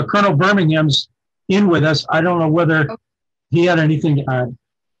Chair, Colonel Birmingham's in with us. I don't know whether he had anything to add.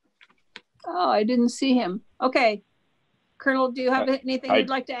 Oh, I didn't see him. Okay. Colonel, do you have anything you'd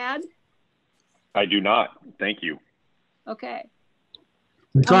like to add? I do not. Thank you. Okay.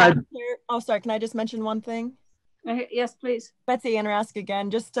 Oh, sorry. Can I just mention one thing? Yes, please. Betsy Anarask again,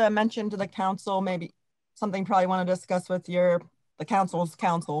 just to mention to the council, maybe something probably want to discuss with the council's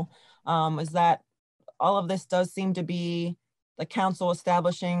council, is that all of this does seem to be the council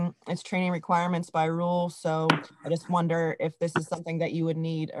establishing its training requirements by rule. So I just wonder if this is something that you would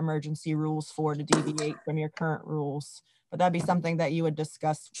need emergency rules for to deviate from your current rules. But that'd be something that you would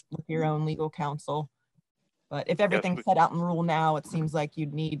discuss with your own legal counsel. But if everything's set out in rule now, it seems like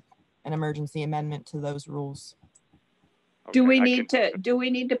you'd need an emergency amendment to those rules. Okay, do we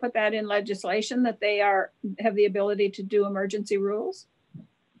need to put that in legislation that they have the ability to do emergency rules?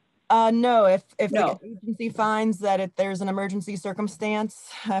 No, if the agency finds that there's an emergency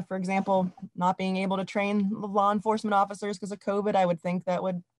circumstance, for example, not being able to train law enforcement officers because of COVID, I would think that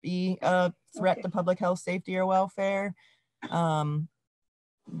would be a threat to public health, safety, or welfare.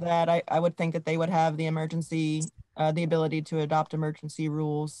 That I would think that they would have the ability to adopt emergency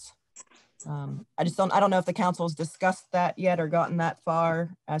rules. I don't know if the council has discussed that yet or gotten that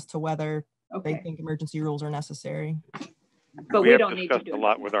far as to whether they think emergency rules are necessary. But we have don't discussed need to a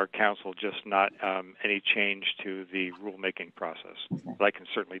lot with our council, just not any change to the rulemaking process. But I can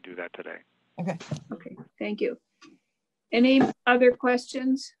certainly do that today. Okay. Okay, thank you. Any other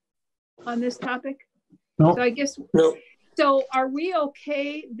questions on this topic? No. So I guess, so are we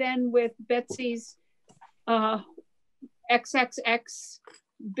okay then with Betsy's XXX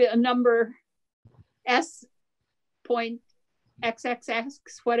number S point XXX,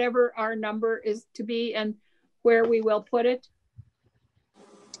 whatever our number is to be, and where we will put it?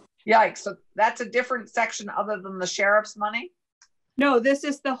 Yikes, so that's a different section other than the sheriff's money? No, this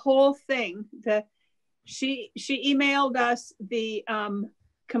is the whole thing. She emailed us the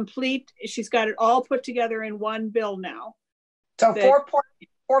complete, she's got it all put together in one bill now. So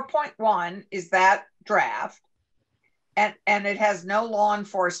 4.1 is that draft, and it has no law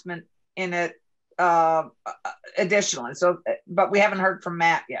enforcement in it additionally. So, but we haven't heard from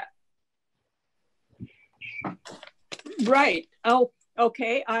Matt yet. Right. Oh,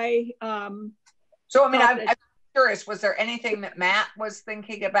 okay. So, I mean, I'm curious, was there anything that Matt was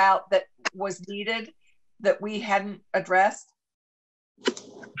thinking about that was needed that we hadn't addressed?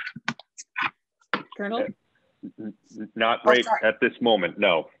 Colonel? Not right at this moment,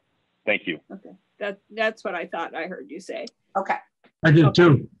 no. Thank you. Okay. That's what I thought I heard you say. Okay. I did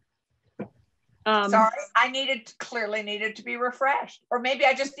too. Sorry, I clearly needed to be refreshed. Or maybe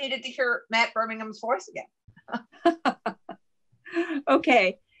I just needed to hear Matt Birmingham's voice again.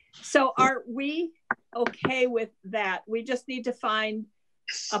 Okay, so are we okay with that? We just need to find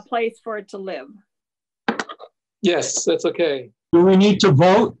a place for it to live. Yes, that's okay. Do we need to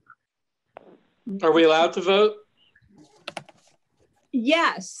vote? Are we allowed to vote?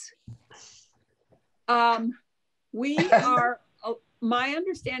 Yes. We are, my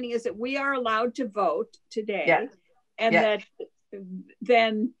understanding is that we are allowed to vote today, and that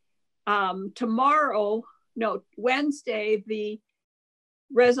then tomorrow no, Wednesday, the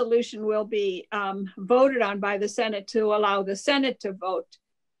resolution will be voted on by the Senate to allow the Senate to vote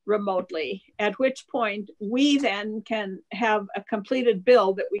remotely, at which point we then can have a completed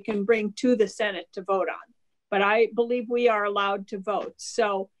bill that we can bring to the Senate to vote on. But I believe we are allowed to vote.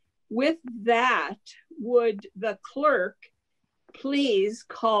 So with that, would the clerk please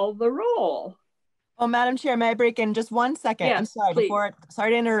call the roll? Oh, Madam Chair, may I break in just 1 second? Yes, I'm sorry, please.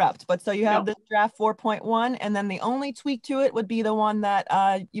 sorry to interrupt, but so you have No. this draft 4.1, and then the only tweak to it would be the one that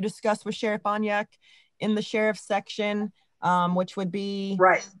you discussed with Sheriff Onyek in the sheriff's section, which would be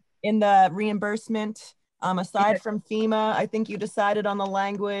Right. in the reimbursement. Aside from FEMA, I think you decided on the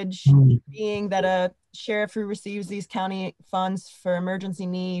language being that a sheriff who receives these county funds for emergency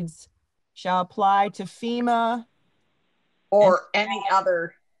needs shall apply to FEMA or any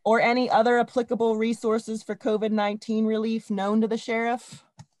other applicable resources for COVID-19 relief known to the sheriff.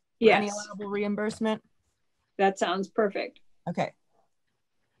 Yes. Any allowable reimbursement. That sounds perfect. Okay.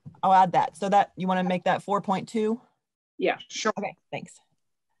 I'll add that. So that you want to make that 4.2? Yeah. Sure. Okay, thanks.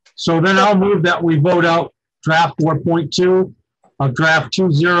 So then I'll move that we vote out draft 4.2 of draft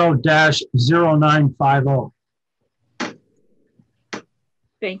 20-0950.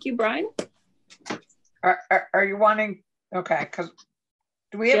 Thank you, Brian. Are you wanting, okay, because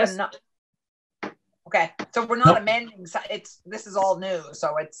do we have Yes. enough? Okay, so we're not amending, this is all new,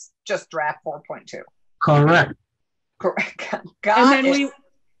 so it's just draft 4.2. Correct. Correct. And then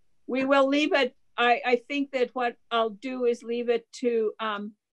we will leave it. I think that what I'll do is leave it to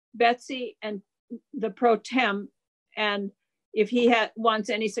Betsy and the pro tem, and if he wants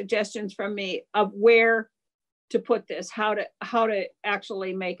any suggestions from me of where to put this, how to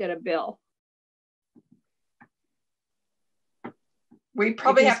actually make it a bill. We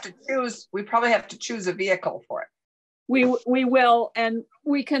probably have to choose a vehicle for it. We will, and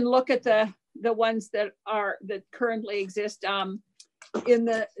we can look at the ones that currently exist in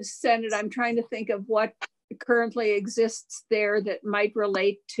the Senate. I'm trying to think of what currently exists there that might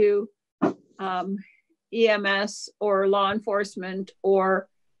relate to EMS or law enforcement or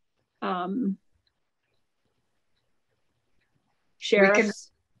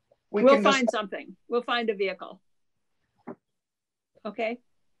sheriffs. We'll find something. We'll find a vehicle. Okay.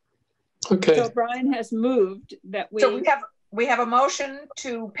 Okay. So Brian has moved that we. So we have a motion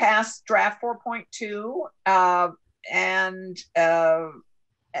to pass draft 4.2 and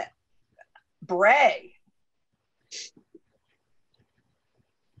Bray.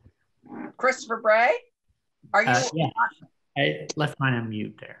 Christopher Bray, are you? Yeah, I left mine on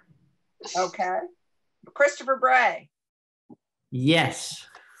mute there. Okay. Christopher Bray. Yes.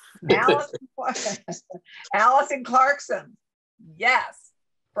 Allison Clarkson. Yes.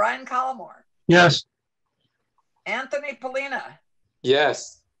 Brian Collmore. Yes. Anthony Polina.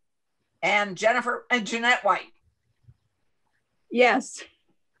 Yes. And Jeanette White. Yes.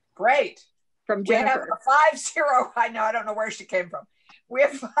 Great. From Jennifer. We have a 5-0. I know, I don't know where she came from. We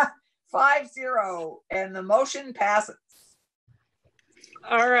have 5-0 and the motion passes.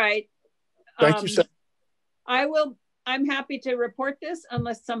 All right. Thank you, Seth. I'm happy to report this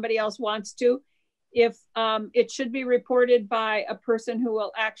unless somebody else wants to. If it should be reported by a person who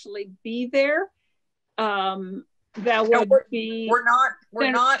will actually be there, that would be.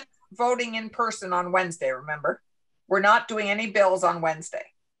 We're not voting in person on Wednesday, remember? We're not doing any bills on Wednesday.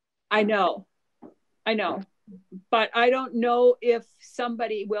 I know. But I don't know if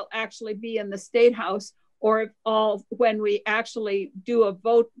somebody will actually be in the State House or if when we actually do a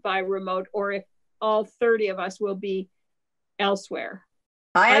vote by remote, or if all 30 of us will be elsewhere.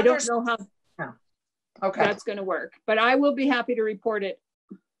 I don't know how that's going to work, but I will be happy to report it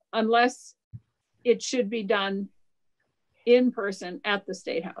unless it should be done in person at the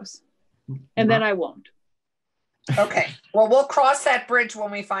State House. And then I won't. Okay. Well, we'll cross that bridge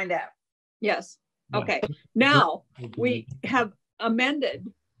when we find out. Yes. Okay. Now we have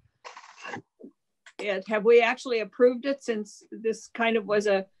amended it. Have we actually approved it, since this kind of was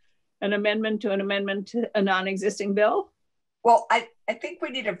an amendment to a non-existing bill? Well, I think we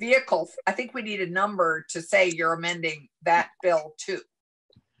need a vehicle. I think we need a number to say you're amending that bill too.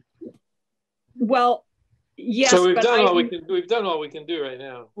 Well, yes. So we've done all we can do right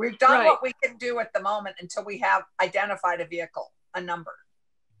now. We've done what we can do at the moment until we have identified a vehicle, a number.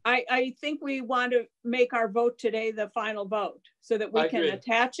 I think we want to make our vote today the final vote, so that we can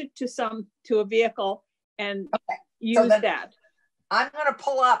attach it to a vehicle and use that. I'm going to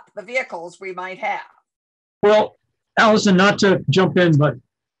pull up the vehicles we might have. Well, Allison, not to jump in, but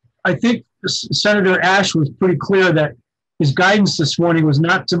I think Senator Ash was pretty clear that his guidance this morning was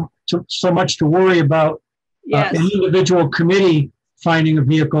not so much to worry about an individual committee finding a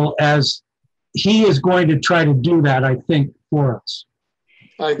vehicle as he is going to try to do that, I think, for us.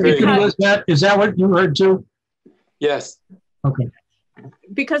 I agree. Is that what you heard too? Yes. Okay.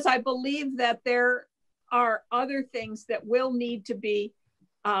 Because I believe that there are other things that will need to be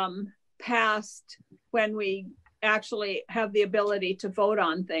passed when we actually have the ability to vote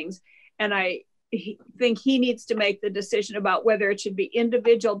on things. And I think he needs to make the decision about whether it should be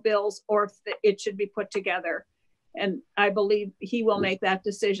individual bills or if it should be put together. And I believe he will make that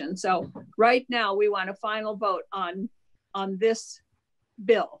decision. So right now we want a final vote on this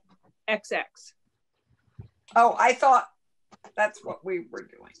bill, XX. Oh, I thought that's what we were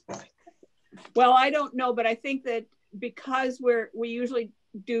doing. Well, I don't know, but I think that because we usually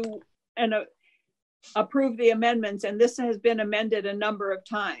do and approve the amendments, and this has been amended a number of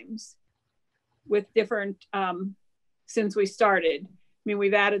times with different, since we started. I mean,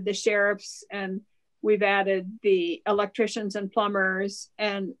 we've added the sheriffs and we've added the electricians and plumbers.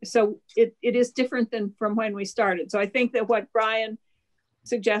 And so it is different than from when we started. So I think that what Brian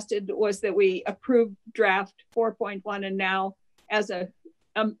suggested was that we approve draft 4.1 and now as a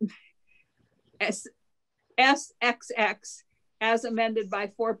SXX as amended by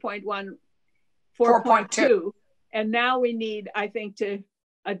 4.1, 4.2. And now we need, I think, to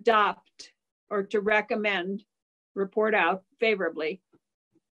adopt or to recommend, report out favorably,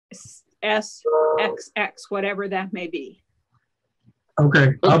 SXX, whatever that may be.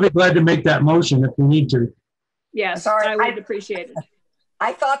 Okay, I'll be glad to make that motion if we need to. Yes, Sorry, I would appreciate it.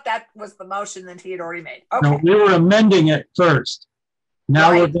 I thought that was the motion that he had already made. Okay. No, we were amending it first.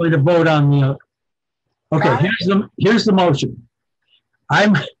 Now we're going to vote on the. Okay, here's the motion. I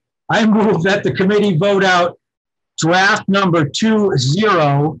move that the committee vote out draft number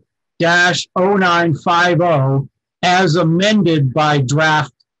 20-0950 as amended by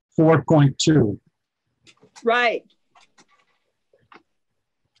draft 4.2. Right.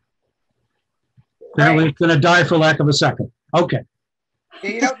 Apparently it's going to die for lack of a second. Okay.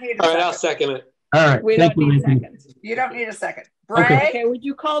 You don't need a All right, I'll second it. All right. We don't need seconds. You don't need a second. Bray? Okay, would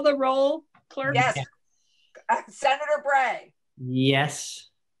you call the roll, clerk? Yes. Senator Bray? Yes.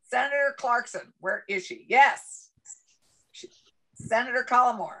 Senator Clarkson, where is she? Yes. Senator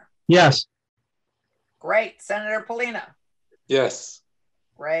Collmore? Yes. Great. Senator Polina? Yes.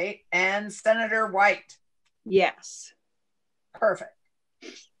 Great. And Senator White? Yes. Perfect.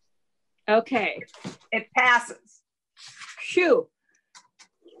 Okay. It passes. Phew.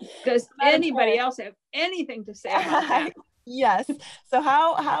 Does anybody else have anything to say about that? Yes. So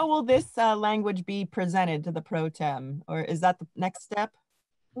how will this language be presented to the pro tem, or is that the next step?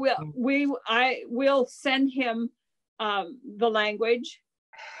 I will send him the language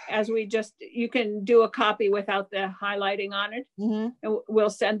as you can do a copy without the highlighting on it. Mm-hmm. And we'll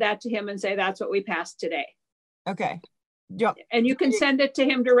send that to him and say, that's what we passed today. Okay. And you can send it to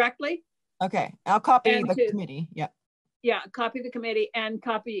him directly. Okay. I'll copy the committee. Yeah. Yeah. Copy the committee and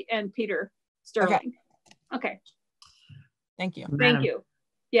Peter Sterling. Okay. Thank you. Thank you.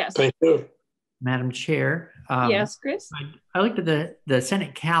 Yes. Thank you. Madam Chair. Yes, Chris? I looked at the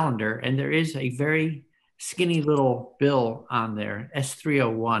Senate calendar and there is a very skinny little bill on there,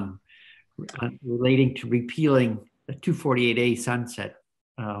 S301, relating to repealing the 248A sunset.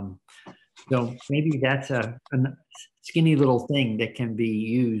 So maybe that's a skinny little thing that can be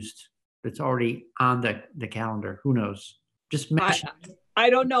used that's already on the calendar. Who knows? Just mention. I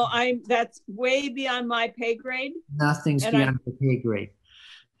don't know. That's way beyond my pay grade. Nothing's beyond the pay grade.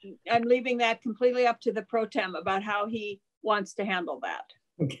 I'm leaving that completely up to the pro tem about how he wants to handle that.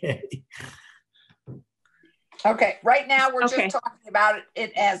 Okay. Okay. Right now we're just talking about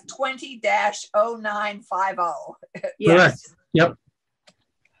it as 20-0950. Yes. Correct. Yep.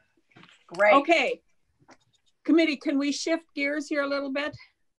 Great. Okay. Committee, can we shift gears here a little bit?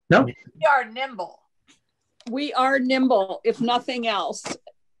 No. We are nimble. We are nimble, if nothing else.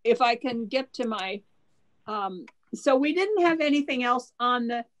 If I can get to my, so we didn't have anything else on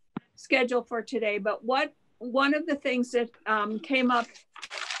the schedule for today, but one of the things that came up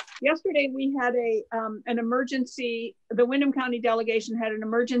yesterday, we had an emergency, the Windham County delegation had an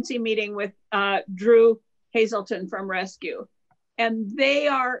emergency meeting with Drew Hazelton from Rescue, and they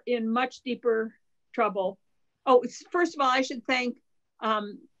are in much deeper trouble. Oh, first of all, I should thank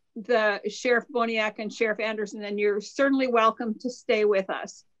the Sheriff Boniak and Sheriff Anderson, and you're certainly welcome to stay with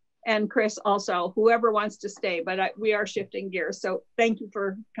us. And Chris also, whoever wants to stay, but we are shifting gears. So thank you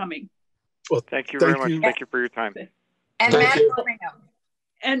for coming. Well, thank you very much. Thank you for your time. And Matt Birmingham.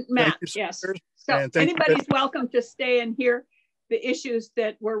 And Matt, yes. So anybody's welcome to stay and hear the issues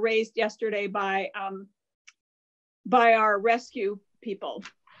that were raised yesterday by our rescue people.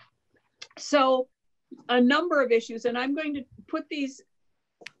 So a number of issues, and I'm going to put these,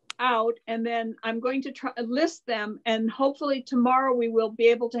 out, and then I'm going to try list them, and hopefully tomorrow we will be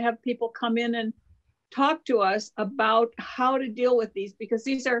able to have people come in and talk to us about how to deal with these, because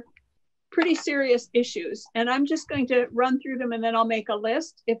these are pretty serious issues. And I'm just going to run through them, and then I'll make a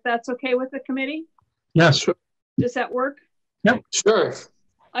list, if that's okay with the committee. Yes. Does that work? Yep. Sure.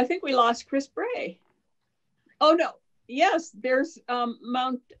 I think we lost Chris Bray. Oh no, yes, there's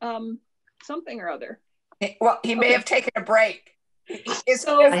Mount something or other. Well, he may have taken a break. It's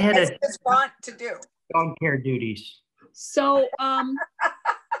So I had his want to do. dog care duties. So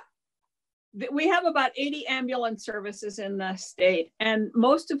we have about 80 ambulance services in the state, and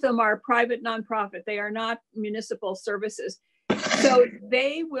most of them are private nonprofit. They are not municipal services. So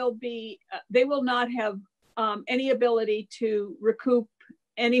they will not have any ability to recoup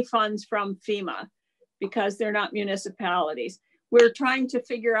any funds from FEMA because they're not municipalities. We're trying to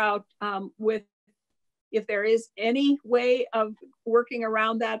figure out if there is any way of working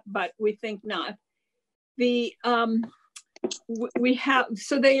around that, but we think not. Their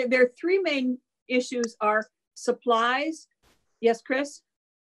three main issues are supplies. Yes, Chris?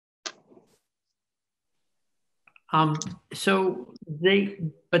 So they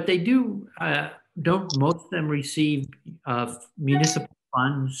do, don't most of them receive municipal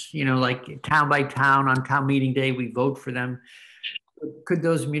funds, you know, like town by town on town meeting day, we vote for them. Could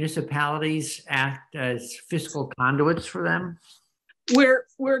those municipalities act as fiscal conduits for them?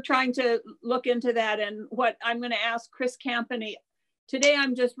 We're trying to look into that, and what I'm going to ask Chris Campany today.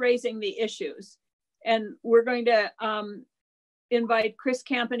 I'm just raising the issues, and we're going to invite Chris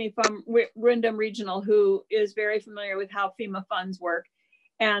Campany from Wyndham Regional, who is very familiar with how FEMA funds work,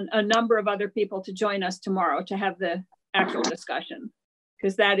 and a number of other people to join us tomorrow to have the actual discussion,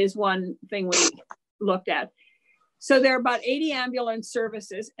 because that is one thing we looked at. So there are about 80 ambulance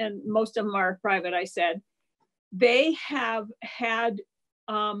services, and most of them are private, I said. They have had,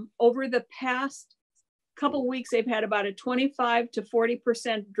 over the past couple of weeks, they've had about a 25 to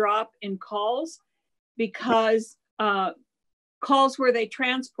 40% drop in calls, because calls where they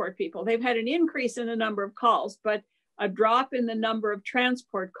transport people. They've had an increase in the number of calls, but a drop in the number of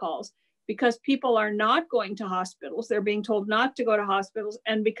transport calls, because people are not going to hospitals. They're being told not to go to hospitals,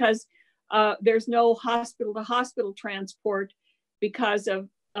 and because there's no hospital-to-hospital transport because of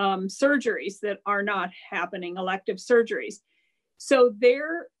surgeries that are not happening, elective surgeries. So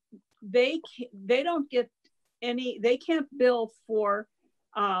they don't get any, they can't bill for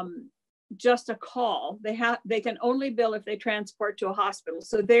just a call. They can only bill if they transport to a hospital.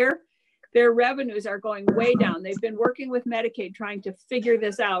 So their revenues are going way down. They've been working with Medicaid trying to figure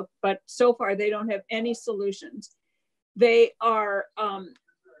this out, but so far they don't have any solutions. They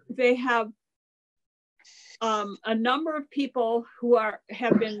have a number of people who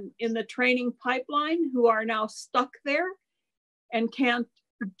have been in the training pipeline who are now stuck there and can't,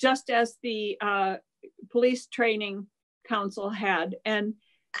 just as the police training council had. And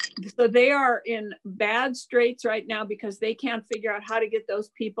so they are in bad straits right now because they can't figure out how to get those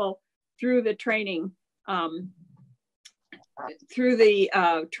people through the training,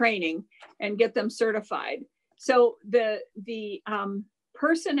 training and get them certified. So the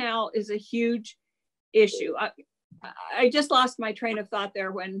personnel is a huge issue. I just lost my train of thought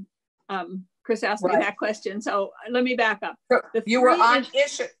there when Chris asked me that question. So let me back up. You were on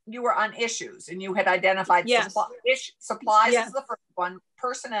issues, and you had identified supplies is the first one,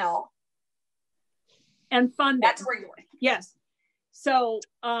 personnel, and funding. That's where you were. Yes. So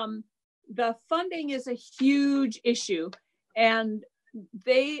the funding is a huge issue, and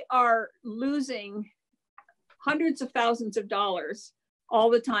they are losing hundreds of thousands of dollars all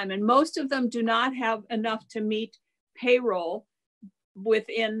the time. And most of them do not have enough to meet payroll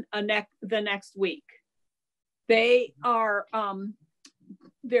within the next week. They are,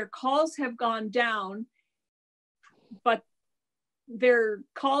 their calls have gone down, but their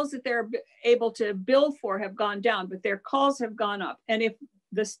calls that they're able to bill for have gone down, but their calls have gone up. And if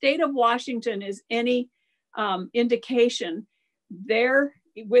the state of Washington is any indication,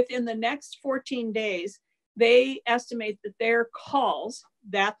 within the next 14 days, they estimate that their calls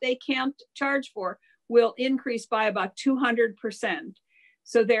that they can't charge for will increase by about 200%.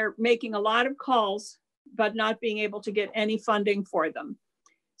 So they're making a lot of calls, but not being able to get any funding for them.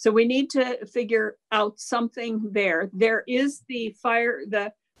 So we need to figure out something there. There is the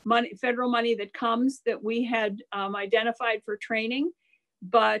money, federal money that comes that we had identified for training,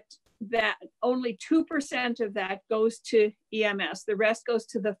 but that only 2% of that goes to EMS. The rest goes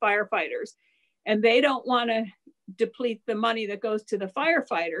to the firefighters. And they don't want to deplete the money that goes to the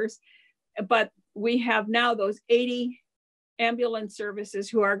firefighters, but we have now those 80 ambulance services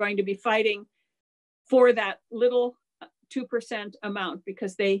who are going to be fighting for that little 2% amount,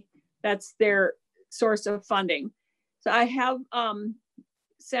 because they That's their source of funding. So I have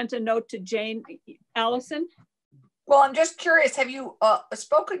sent a note to Jane. Allison? Well, I'm just curious, have you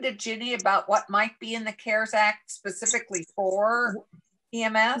spoken to Ginny about what might be in the CARES Act specifically for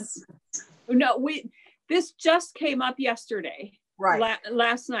EMS? No, this just came up yesterday. Right.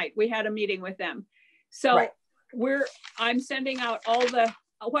 Last night, we had a meeting with them. So right. I'm sending out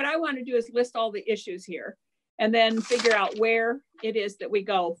what I want to do is list all the issues here and then figure out where it is that we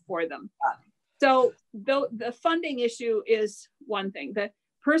go for them. So the funding issue is one thing. The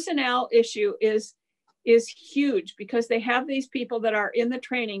personnel issue is huge because they have these people that are in the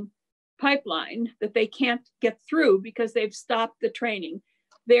training pipeline that they can't get through because they've stopped the training.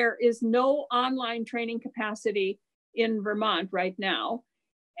 There is no online training capacity in Vermont right now.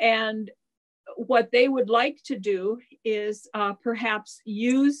 And what they would like to do is perhaps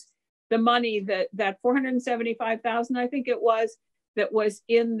use the money that $475,000, I think it was, that was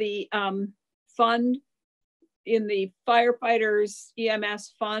in the fund, in the firefighters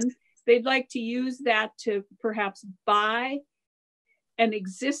EMS fund. They'd like to use that to perhaps buy an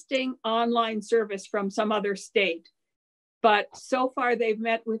existing online service from some other state. But so far they've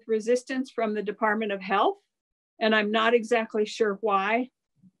met with resistance from the Department of Health, and I'm not exactly sure why.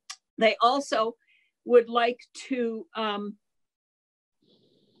 They also would like to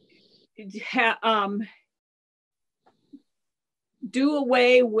do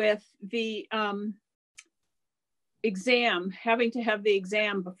away with the exam, having to have the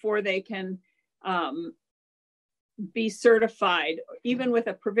exam before they can be certified, even with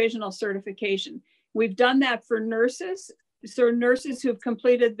a provisional certification. We've done that for nurses. So nurses who've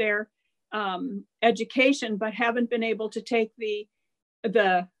completed their education, but haven't been able to take the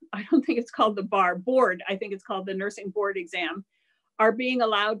I don't think it's called the board, I think it's called the nursing board exam, are being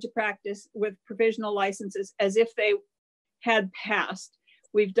allowed to practice with provisional licenses as if they had passed.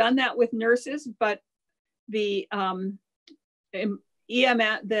 We've done that with nurses, but the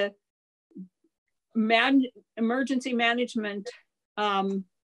the emergency management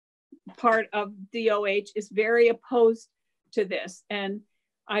part of DOH is very opposed to this. And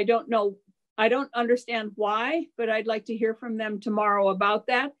I don't know, I don't understand why, but I'd like to hear from them tomorrow about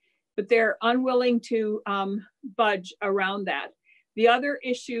that. But they're unwilling to budge around that. The other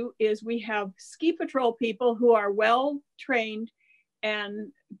issue is we have ski patrol people who are well trained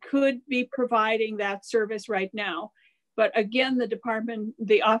and could be providing that service right now. But again,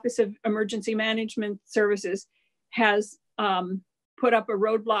 the Office of Emergency Management Services has put up a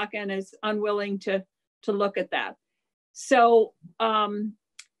roadblock and is unwilling to look at that. So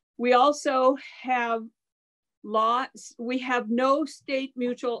we also have we have no state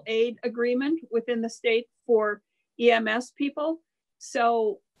mutual aid agreement within the state for EMS people.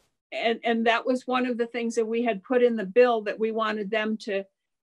 So, and that was one of the things that we had put in the bill that we wanted them to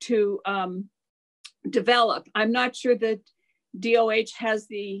develop. I'm not sure that DOH has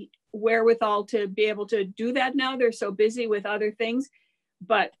the wherewithal to be able to do that now. They're so busy with other things,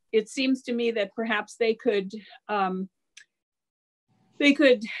 but it seems to me that perhaps they could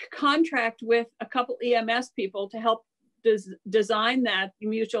contract with a couple EMS people to help design that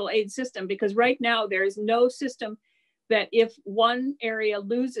mutual aid system, because right now there is no system that if one area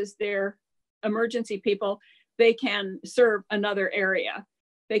loses their emergency people, they can serve another area.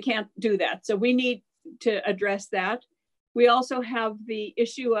 They can't do that. So we need to address that. We also have the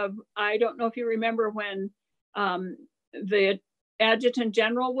issue of, I don't know if you remember when the Adjutant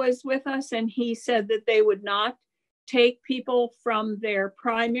General was with us and he said that they would not take people from their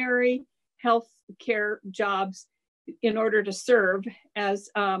primary health care jobs in order to serve as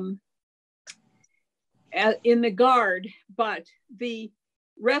in the Guard, but the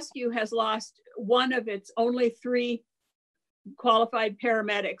rescue has lost one of its only 3 qualified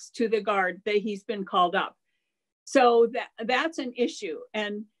paramedics to the Guard that he's been called up. So that's an issue.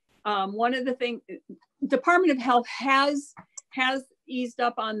 And one of the things, Department of Health has eased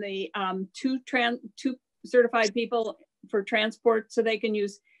up on the 2 certified people for transport so they can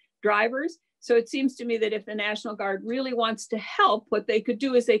use drivers. So it seems to me that if the National Guard really wants to help, what they could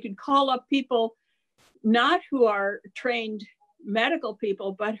do is they could call up people not who are trained medical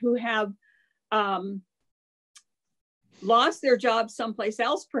people, but who have lost their jobs someplace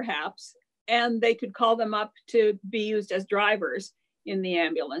else perhaps, and they could call them up to be used as drivers in the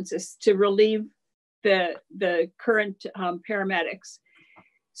ambulances to relieve the current paramedics.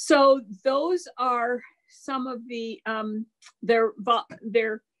 So those are some of the,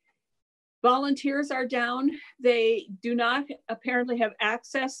 their volunteers are down. They do not apparently have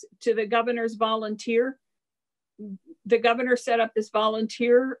access to the governor's volunteer. The governor set up this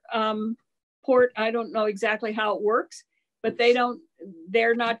volunteer port. I don't know exactly how it works, but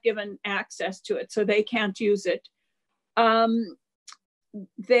they're not given access to it, so they can't use it.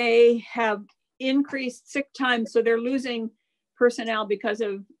 They have increased sick time, so they're losing personnel because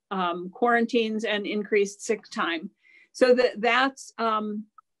of quarantines and increased sick time. So that's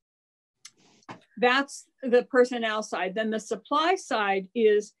the personnel side. Then the supply side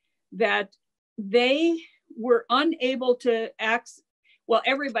is that they were unable to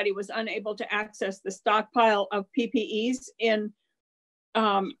everybody was unable to access the stockpile of PPEs in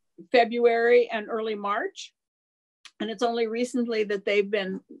February and early March. And it's only recently that they've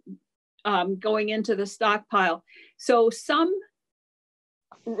been going into the stockpile. So some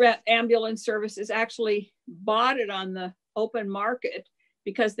ambulance services actually bought it on the open market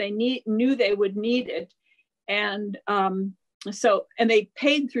because they knew they would need it. And and they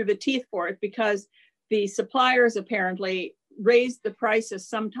paid through the teeth for it because the suppliers apparently raised the prices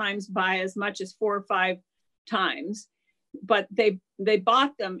sometimes by as much as 4 or 5 times, but they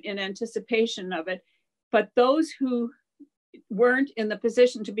bought them in anticipation of it. But those who weren't in the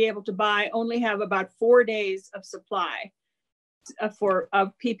position to be able to buy only have about 4 days of supply of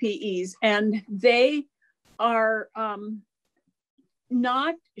PPEs, and they are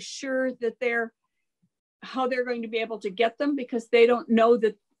not sure that how they're going to be able to get them, because they don't know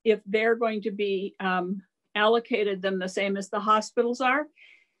that if they're going to be allocated them the same as the hospitals are.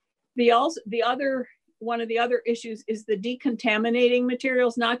 One of the other issues is the decontaminating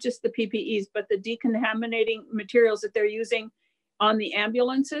materials, not just the PPEs, but the decontaminating materials that they're using on the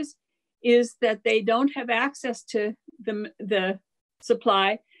ambulances, is that they don't have access to the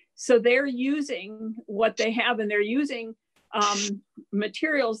supply. So they're using what they have, and they're using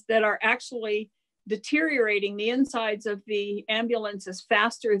materials that are actually deteriorating the insides of the ambulances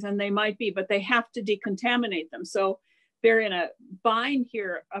faster than they might be, but they have to decontaminate them. So they're in a bind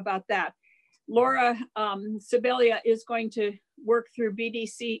here about that. Laura Sibilia is going to work through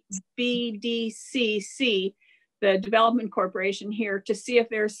BDCC, the development corporation here, to see if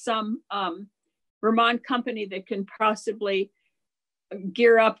there's some Vermont company that can possibly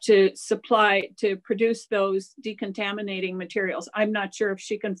gear up to produce those decontaminating materials. I'm not sure if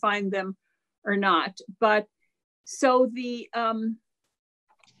she can find them or not, but so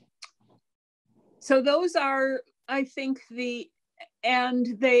so those are, I think, and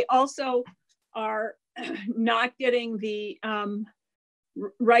they also are not getting the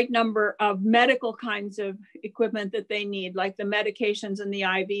right number of medical kinds of equipment that they need, like the medications and the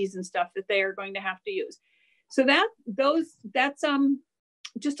IVs and stuff that they are going to have to use. So that's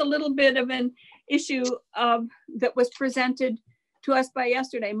just a little bit of an issue that was presented to us by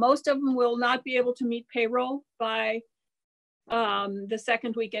yesterday. Most of them will not be able to meet payroll by the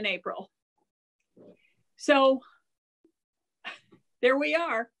second week in April. So there we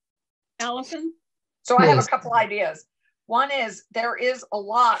are. Allison? So I have a couple ideas. One is there is a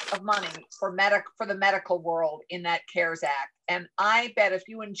lot of money for the medical world in that CARES Act. And I bet if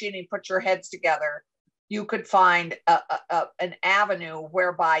you and Ginny put your heads together, you could find an avenue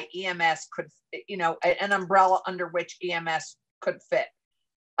whereby EMS could, an umbrella under which EMS could fit.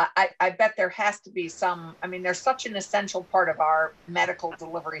 I bet there has to be some, they're such an essential part of our medical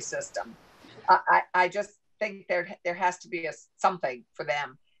delivery system. I just think there has to be something for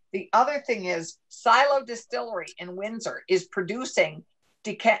them. The other thing is Silo Distillery in Windsor is producing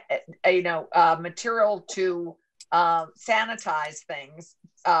material to sanitize things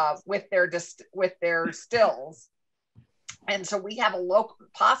with their stills, and so we have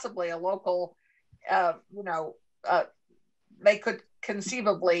possibly a local, they could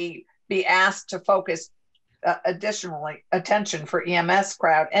conceivably be asked to focus additionally attention for EMS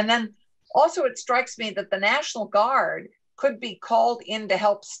crowd. And then also it strikes me that the National Guard could be called in to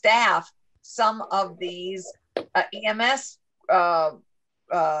help staff some of these EMS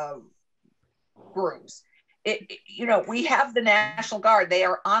groups. We have the National Guard. They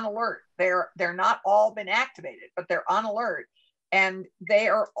are on alert. They're not all been activated, but they're on alert, and they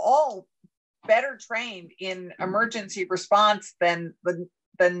are all better trained in emergency response than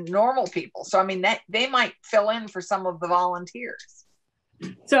normal people. So they might fill in for some of the volunteers.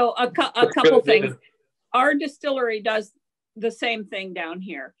 So a couple things. Our distillery does the same thing down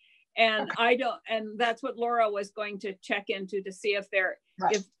here, and and that's what Laura was going to check into to see if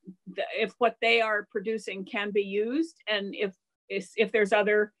if what they are producing can be used, and if there's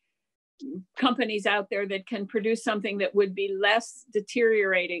other companies out there that can produce something that would be less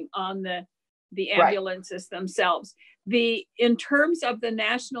deteriorating on the ambulances themselves. In terms of the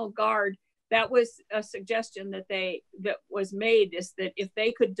National Guard, that was a suggestion that was made, is that if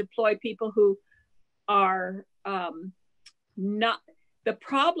they could deploy people who are not, the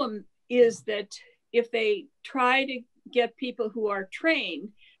problem is that if they try get people who are trained,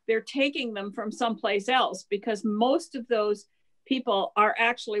 they're taking them from someplace else, because most of those people are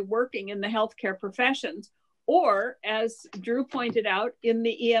actually working in the healthcare professions, or as Drew pointed out, in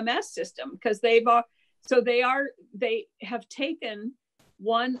the EMS system, because they have taken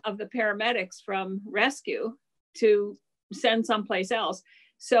one of the paramedics from rescue to send someplace else.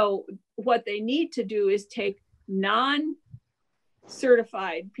 So what they need to do is take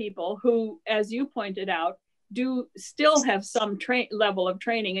non-certified people who, as you pointed out, do still have some level of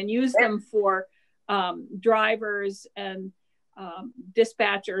training, and use them for drivers and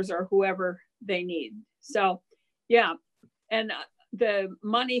dispatchers or whoever they need. So yeah, and the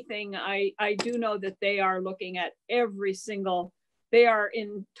money thing, I do know that they are looking at every single, they are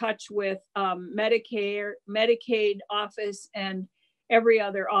in touch with Medicare, Medicaid office, and every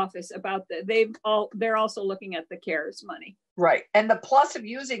other office about they're also looking at the CARES money. Right. And the plus of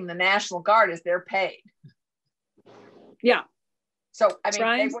using the National Guard is they're paid. Yeah. So, I mean,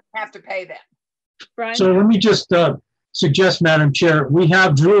 Brian? they wouldn't have to pay them. Brian? So let me just suggest, Madam Chair, we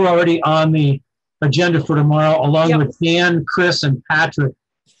have Drew already on the agenda for tomorrow, along with Dan, Chris, and Patrick.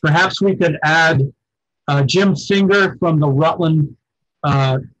 Perhaps we could add Jim Finger from the Rutland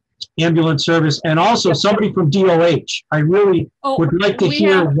Ambulance Service, and also somebody from DOH. I really would like to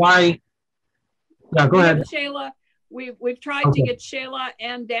hear why. Yeah, go ahead. Shayla, we've tried to get Shayla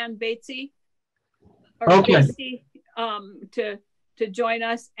and Dan Batesy, to join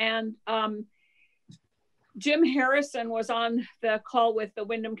us, and Jim Harrison was on the call with the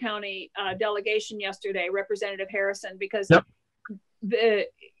Windham County delegation yesterday, Representative Harrison, because the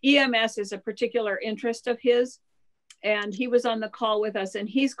EMS is a particular interest of his, and he was on the call with us, and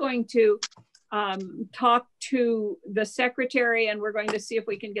he's going to talk to the secretary, and we're going to see if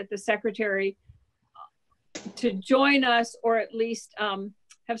we can get the secretary to join us, or at least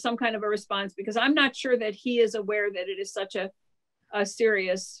have some kind of a response, because I'm not sure that he is aware that it is such a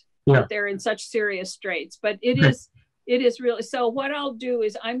serious, that they're in such serious straits, but it is really. So what I'll do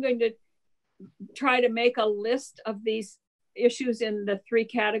is I'm going to try to make a list of these issues in the 3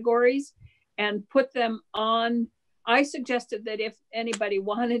 categories and put them on. I suggested that if anybody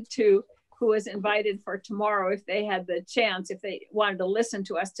wanted to, who was invited for tomorrow, if they had the chance, if they wanted to listen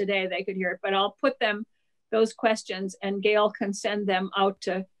to us today, they could hear it, but I'll put those questions, and Gail can send them out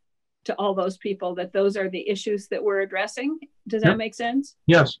to all those people, that those are the issues that we're addressing. Does that make sense?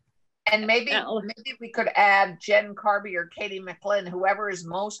 Yes. And maybe we could add Jen Carby or Katie McLean, whoever is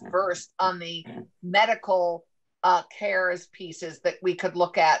most versed on the medical CARES pieces, that we could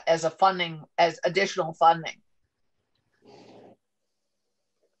look at as additional funding.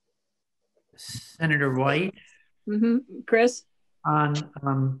 Senator White. Chris?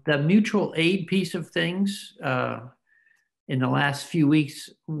 On the mutual aid piece of things, in the last few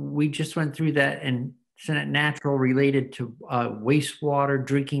weeks, we just went through that in Senate Natural related to wastewater,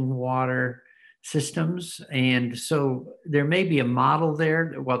 drinking water systems. And so there may be a model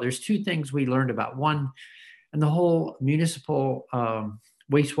there. Well, there's 2 things we learned about. One, in the whole municipal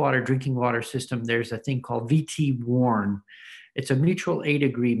wastewater, drinking water system, there's a thing called VT Warn. It's a mutual aid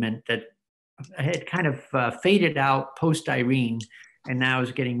agreement that had kind of faded out post-Irene, and now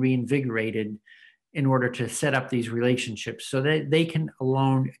is getting reinvigorated in order to set up these relationships so that they can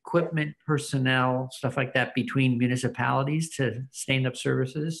loan equipment, personnel, stuff like that between municipalities to stand up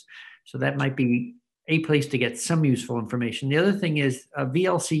services. So that might be a place to get some useful information. The other thing is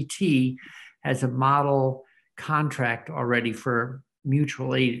VLCT has a model contract already for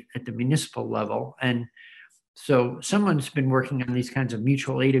mutual aid at the municipal level. And so someone's been working on these kinds of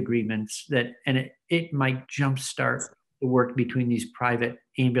mutual aid agreements and it might jumpstart the work between these private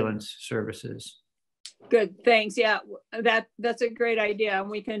ambulance services. Good, thanks. Yeah, that's a great idea. And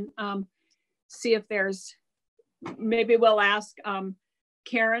we can see if there's, maybe we'll ask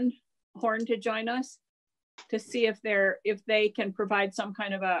Karen Horn to join us to see if they can provide some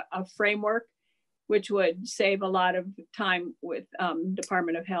kind of a framework, which would save a lot of time with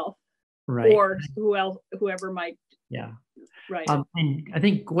Department of Health. Right. Or whoever might. Yeah. Right. And I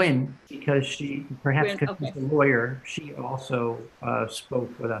think Gwen, because she perhaps because she's a lawyer, she also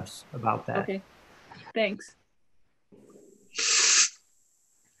spoke with us about that. Okay. Thanks.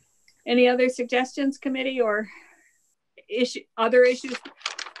 Any other suggestions, committee, or other issues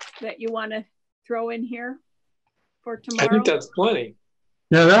that you want to throw in here for tomorrow? I think that's plenty.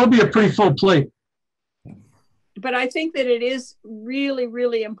 Yeah, that would be a pretty full plate. But I think that it is really,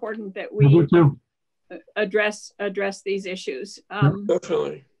 really important that we address these issues.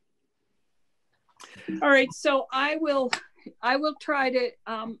 Definitely. All right, so I will try to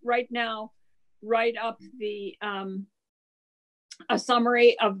right now write up a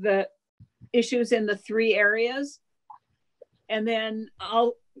summary of the issues in the 3 areas, and then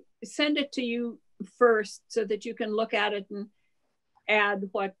I'll send it to you first so that you can look at it and add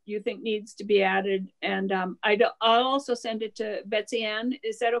what you think needs to be added. And I'll also send it to Betsy Ann.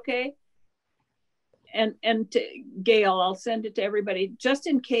 Is that okay? And to Gail, I'll send it to everybody just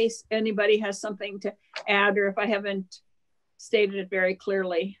in case anybody has something to add, or if I haven't stated it very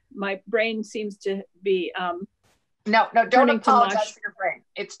clearly. My brain seems to be no, don't apologize for your brain.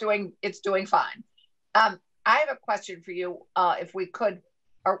 It's doing fine. I have a question for you, if we could.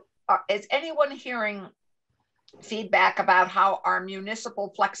 Is anyone hearing feedback about how our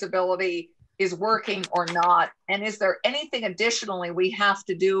municipal flexibility is working or not? And is there anything additionally we have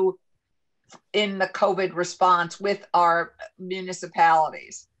to do in the COVID response with our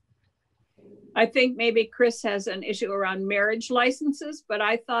municipalities? I think maybe Chris has an issue around marriage licenses, but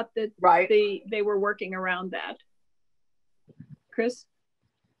I thought that they were working around that. Chris?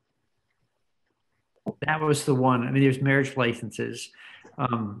 That was the one. I mean, there's marriage licenses.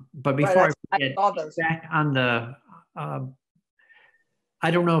 But before I get back on the,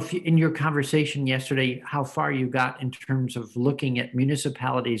 I don't know if in your conversation yesterday, how far you got in terms of looking at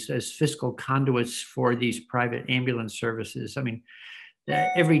municipalities as fiscal conduits for these private ambulance services. I mean,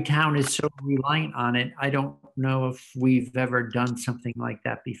 every town is so reliant on it. I don't know if we've ever done something like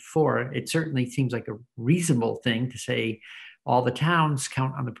that before. It certainly seems like a reasonable thing to say all the towns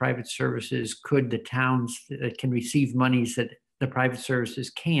count on the private services. Could the towns that can receive monies that the private services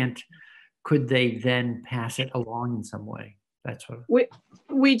can't, could they then pass it along in some way? That's what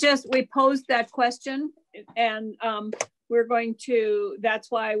we posed that question, and we're going to, that's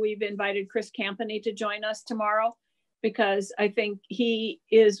why we've invited Chris Campany to join us tomorrow, because I think he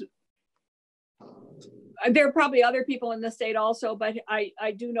is, there are probably other people in the state also, but I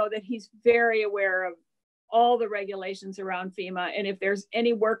do know that he's very aware of all the regulations around FEMA, and if there's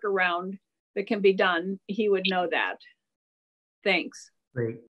any workaround that can be done, he would know that. Thanks.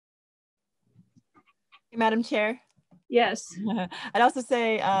 Great. Madam Chair. Yes. I'd also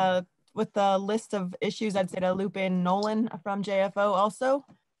say with the list of issues, I'd say to loop in Nolan from JFO also.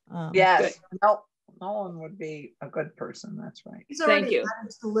 Yes, Nolan would be a good person. That's right. He's already added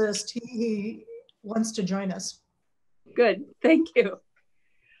to the list. He wants to join us. Good. Thank you.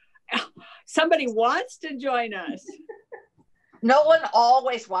 Somebody wants to join us. Nolan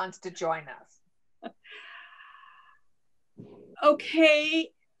always wants to join us. Okay.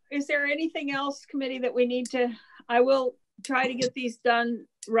 Is there anything else, committee, that we need to? I will try to get these done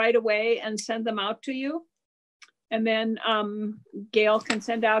right away and send them out to you. And then Gail can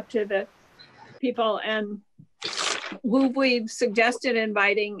send out to the people. And who we've suggested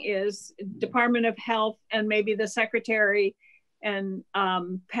inviting is Department of Health and maybe the secretary and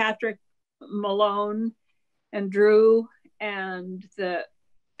Patrick Malone and Drew and the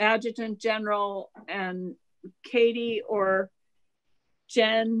adjutant general and Katie or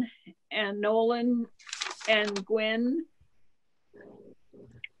Jen and Nolan and Gwen.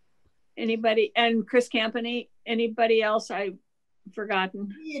 Anybody, and Chris Campany. Anybody else I've forgotten?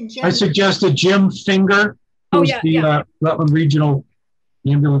 I suggested Jim Finger, who's the Rutland Regional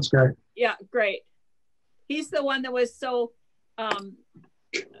ambulance guy. Yeah, great. He's the one that was so,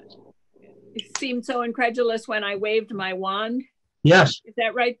 seemed so incredulous when I waved my wand. Yes. Is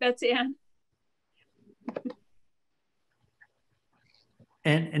that right, Betsy Ann?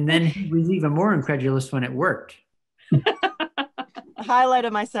 And then he was even more incredulous when it worked. Highlight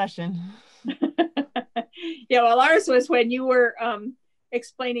of my session. Yeah, well, ours was when you were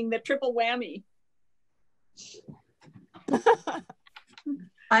explaining the triple whammy.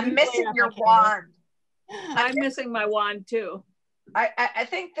 I'm missing your wand. I'm missing my wand too. I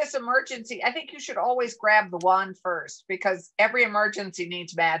think this emergency, I think you should always grab the wand first, because every emergency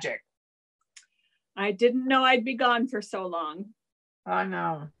needs magic. I didn't know I'd be gone for so long. I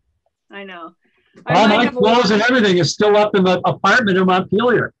know. I know. All my clothes and everything is still up in the apartment in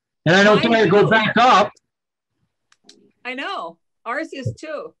Montpelier. And I don't try to go back up. I know. Ours is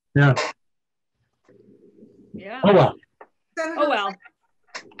too. Yeah. Yeah. Oh, well. Oh, well.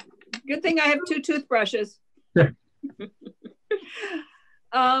 Good thing I have 2 toothbrushes. Yeah.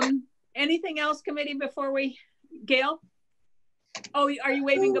 Anything else, committee, before we, Gail? Oh, are you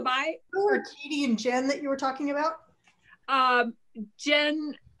waving goodbye? Who are Katie and Jen that you were talking about?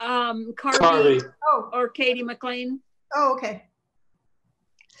 Jen Carvey. Or Katie McLean. Oh, okay.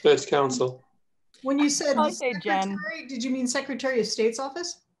 That's council. When you said Jen, did you mean Secretary of State's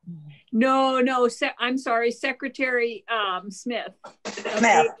office? No, I'm sorry, Secretary Smith.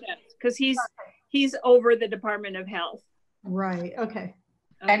 Because he's over the Department of Health. Right. Okay.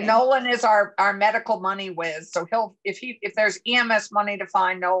 And Nolan is our medical money whiz. So if there's EMS money to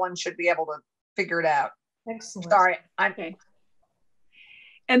find, Nolan should be able to figure it out. Excellent. Sorry,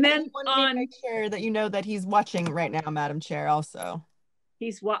 And then on make sure that you know that he's watching right now, Madam Chair, also.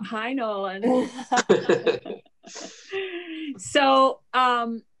 He's what? Hi, Nolan. So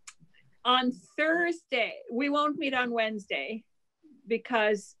on Thursday, we won't meet on Wednesday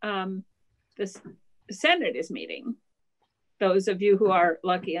because the Senate is meeting. Those of you who are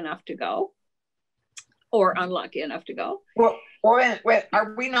lucky enough to go or unlucky enough to go. Well, wait,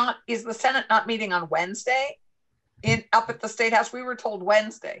 are we not, is the Senate not meeting on Wednesday up at the State House? We were told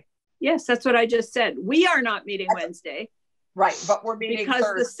Wednesday. Yes, that's what I just said. We are not meeting Wednesday. Right, but we're meeting because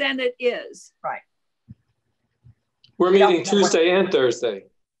Thursday. The Senate is. Right. We're meeting Tuesday and Thursday.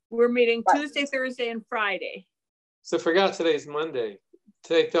 We're meeting Tuesday, Thursday, and Friday. So forgot today's Monday.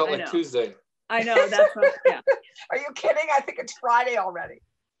 Today felt like Tuesday. I know, that's what, yeah. Are you kidding? I think it's Friday already.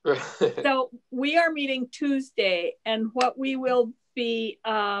 So we are meeting Tuesday, and what we will be,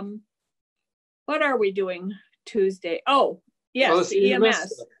 what are we doing Tuesday? Oh, yes, the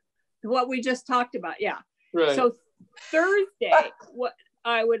EMS. What we just talked about, yeah. Right. So Thursday, what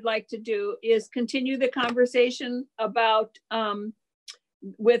I would like to do is continue the conversation about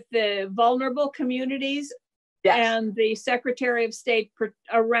with the vulnerable communities and the Secretary of State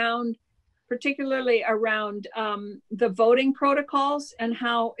around, particularly around the voting protocols and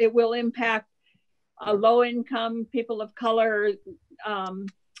how it will impact low income, people of color,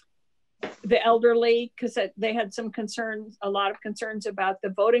 the elderly, because they had some concerns, a lot of concerns about the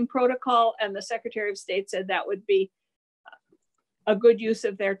voting protocol, and the Secretary of State said that would be a good use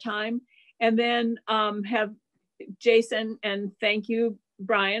of their time. And then have Jason, and thank you,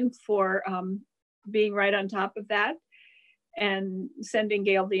 Brian, for being right on top of that and sending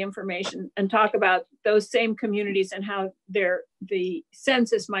Gail the information, and talk about those same communities and how the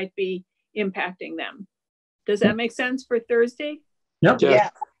census might be impacting them. Does that make sense for Thursday? Yep. Yeah.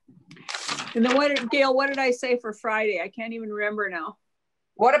 And then Gail, what did I say for Friday? I can't even remember now.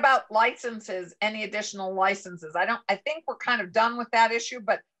 What about licenses, any additional licenses? I think we're kind of done with that issue,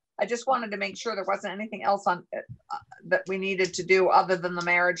 but I just wanted to make sure there wasn't anything else on that we needed to do other than the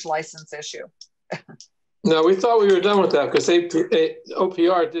marriage license issue. No, we thought we were done with that because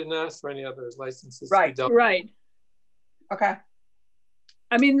OPR didn't ask for any other licenses. Right. Right. Okay.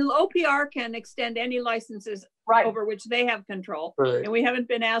 I mean, OPR can extend any licenses over which they have control. Right. And we haven't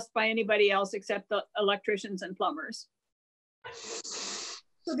been asked by anybody else except the electricians and plumbers.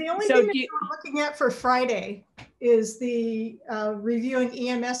 So the only thing that we're looking at for Friday is the reviewing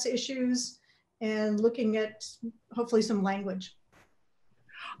EMS issues and looking at hopefully some language.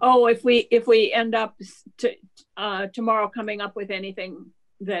 Oh, if we end up tomorrow coming up with anything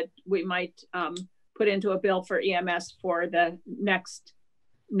that we might put into a bill for EMS for the next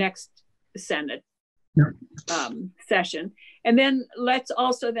Senate session. And then let's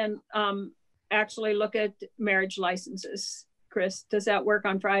also then actually look at marriage licenses. Chris, does that work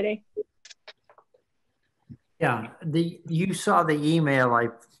on Friday? Yeah, you saw the email I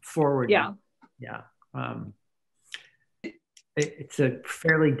forwarded. Yeah. Yeah. It's a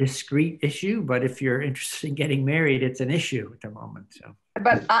fairly discrete issue, but if you're interested in getting married, it's an issue at the moment. So,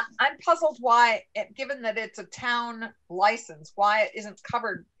 but I'm puzzled why, given that it's a town license, why it isn't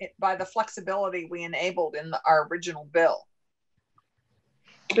covered by the flexibility we enabled in our original bill.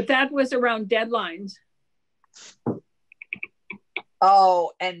 But that was around deadlines.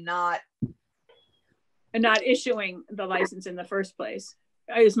 Oh, and not issuing the license in the first place,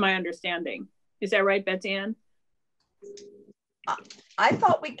 is my understanding. Is that right, Betsy Ann? I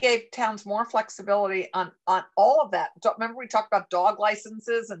thought we gave towns more flexibility on all of that. Remember we talked about dog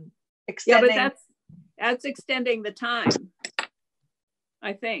licenses and extending. Yeah, but that's extending the time,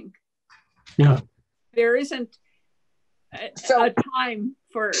 I think. Yeah. There isn't a time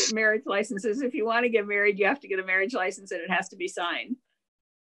for marriage licenses. If you want to get married, you have to get a marriage license and it has to be signed.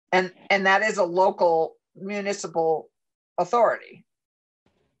 And that is a local municipal authority.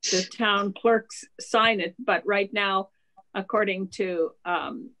 The town clerks sign it, but right now, according to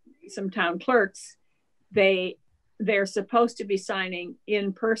some town clerks, they're supposed to be signing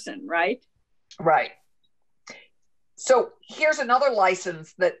in person, right? Right. So here's another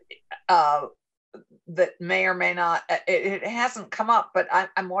license that that may or may not, it hasn't come up, but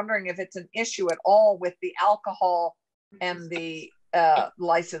I'm wondering if it's an issue at all with the alcohol and the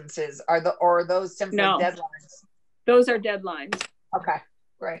licenses. Or are those simply deadlines? Those are deadlines. Okay,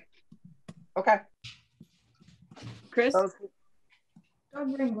 great. Okay. Chris?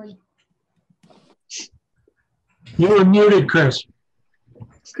 You were muted, Chris.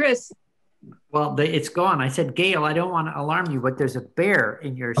 Chris. Well, it's gone. I said, Gail, I don't want to alarm you, but there's a bear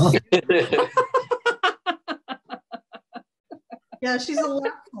in your Yeah, she's a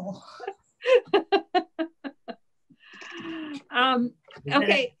lapful.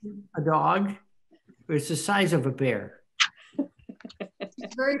 Okay. A dog? It's the size of a bear.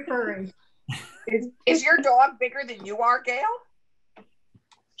 It's very furry. Is your dog bigger than you are, Gail?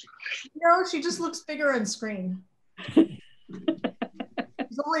 No, she just looks bigger on screen.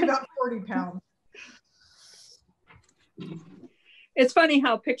 She's only about 40 pounds. It's funny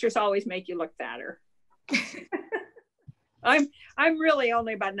how pictures always make you look fatter. I'm really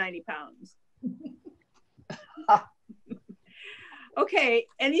only about 90 pounds. Okay,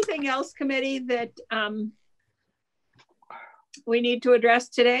 anything else, committee, that we need to address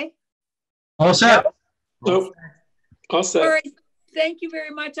today? All set. Nope. All set. All right, thank you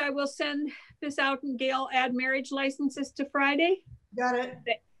very much. I will send this out, and Gail, add marriage licenses to Friday. Got it.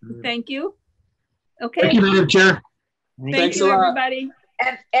 Thank you. Okay. Thank you, Madam Chair. Thank you, everybody.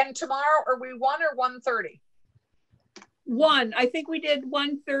 And tomorrow, are we 1 or 1:30? 1. I think we did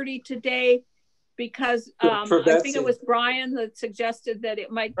 1:30 today because I think it was Brian that suggested that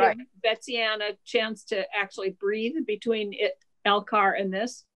it might give Betsy Ann a chance to actually breathe between Elcar and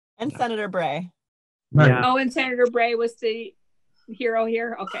this. And Senator Bray. Right. Oh, and Senator Bray was the hero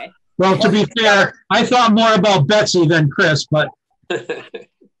here? Okay. Well, to be fair, I thought more about Betsy than Chris, but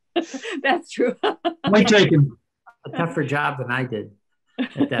that's true. point taken. A tougher job than I did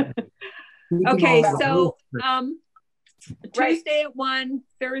at that. Okay, so Tuesday at 1,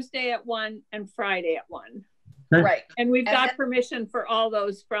 Thursday at 1, and Friday at 1. Right. And we've got permission for all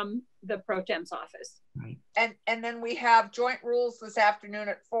those from the Pro Tem's office. Right. And then we have joint rules this afternoon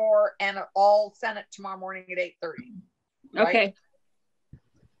at 4 and all Senate tomorrow morning at 8:30. Right? Okay.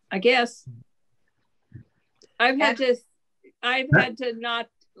 I guess I've had to not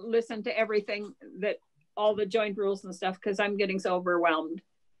listen to everything that all the joint rules and stuff because I'm getting so overwhelmed.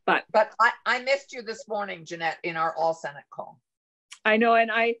 But I missed you this morning, Jeanette, in our all Senate call. I know, and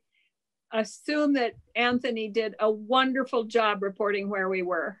I assume that Anthony did a wonderful job reporting where we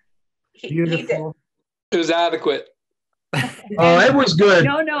were. Beautiful. It was adequate. Oh, it was good.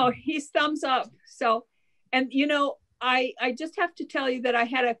 No, he's thumbs up. So, and you know, I just have to tell you that I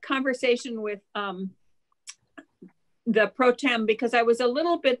had a conversation with the Pro Tem because I was a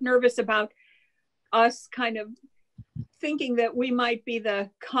little bit nervous about us kind of thinking that we might be the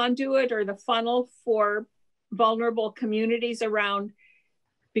conduit or the funnel for vulnerable communities around,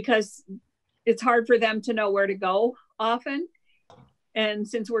 because it's hard for them to know where to go often. And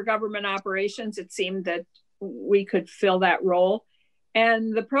since we're government operations, it seemed that we could fill that role.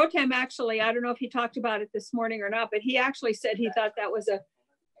 And the Pro Tem actually, I don't know if he talked about it this morning or not, but he actually said he thought that was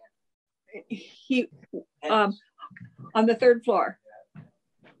on the 3rd floor,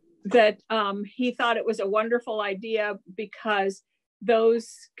 that he thought it was a wonderful idea because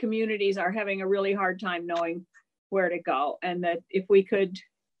those communities are having a really hard time knowing where to go, and that if we could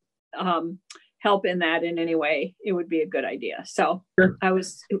help in that in any way, it would be a good idea. So sure. I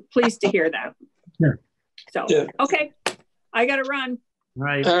was pleased to hear that. Yeah. So, okay, I got to run.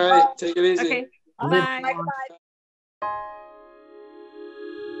 Right. All right, take it easy. Okay, bye. Bye.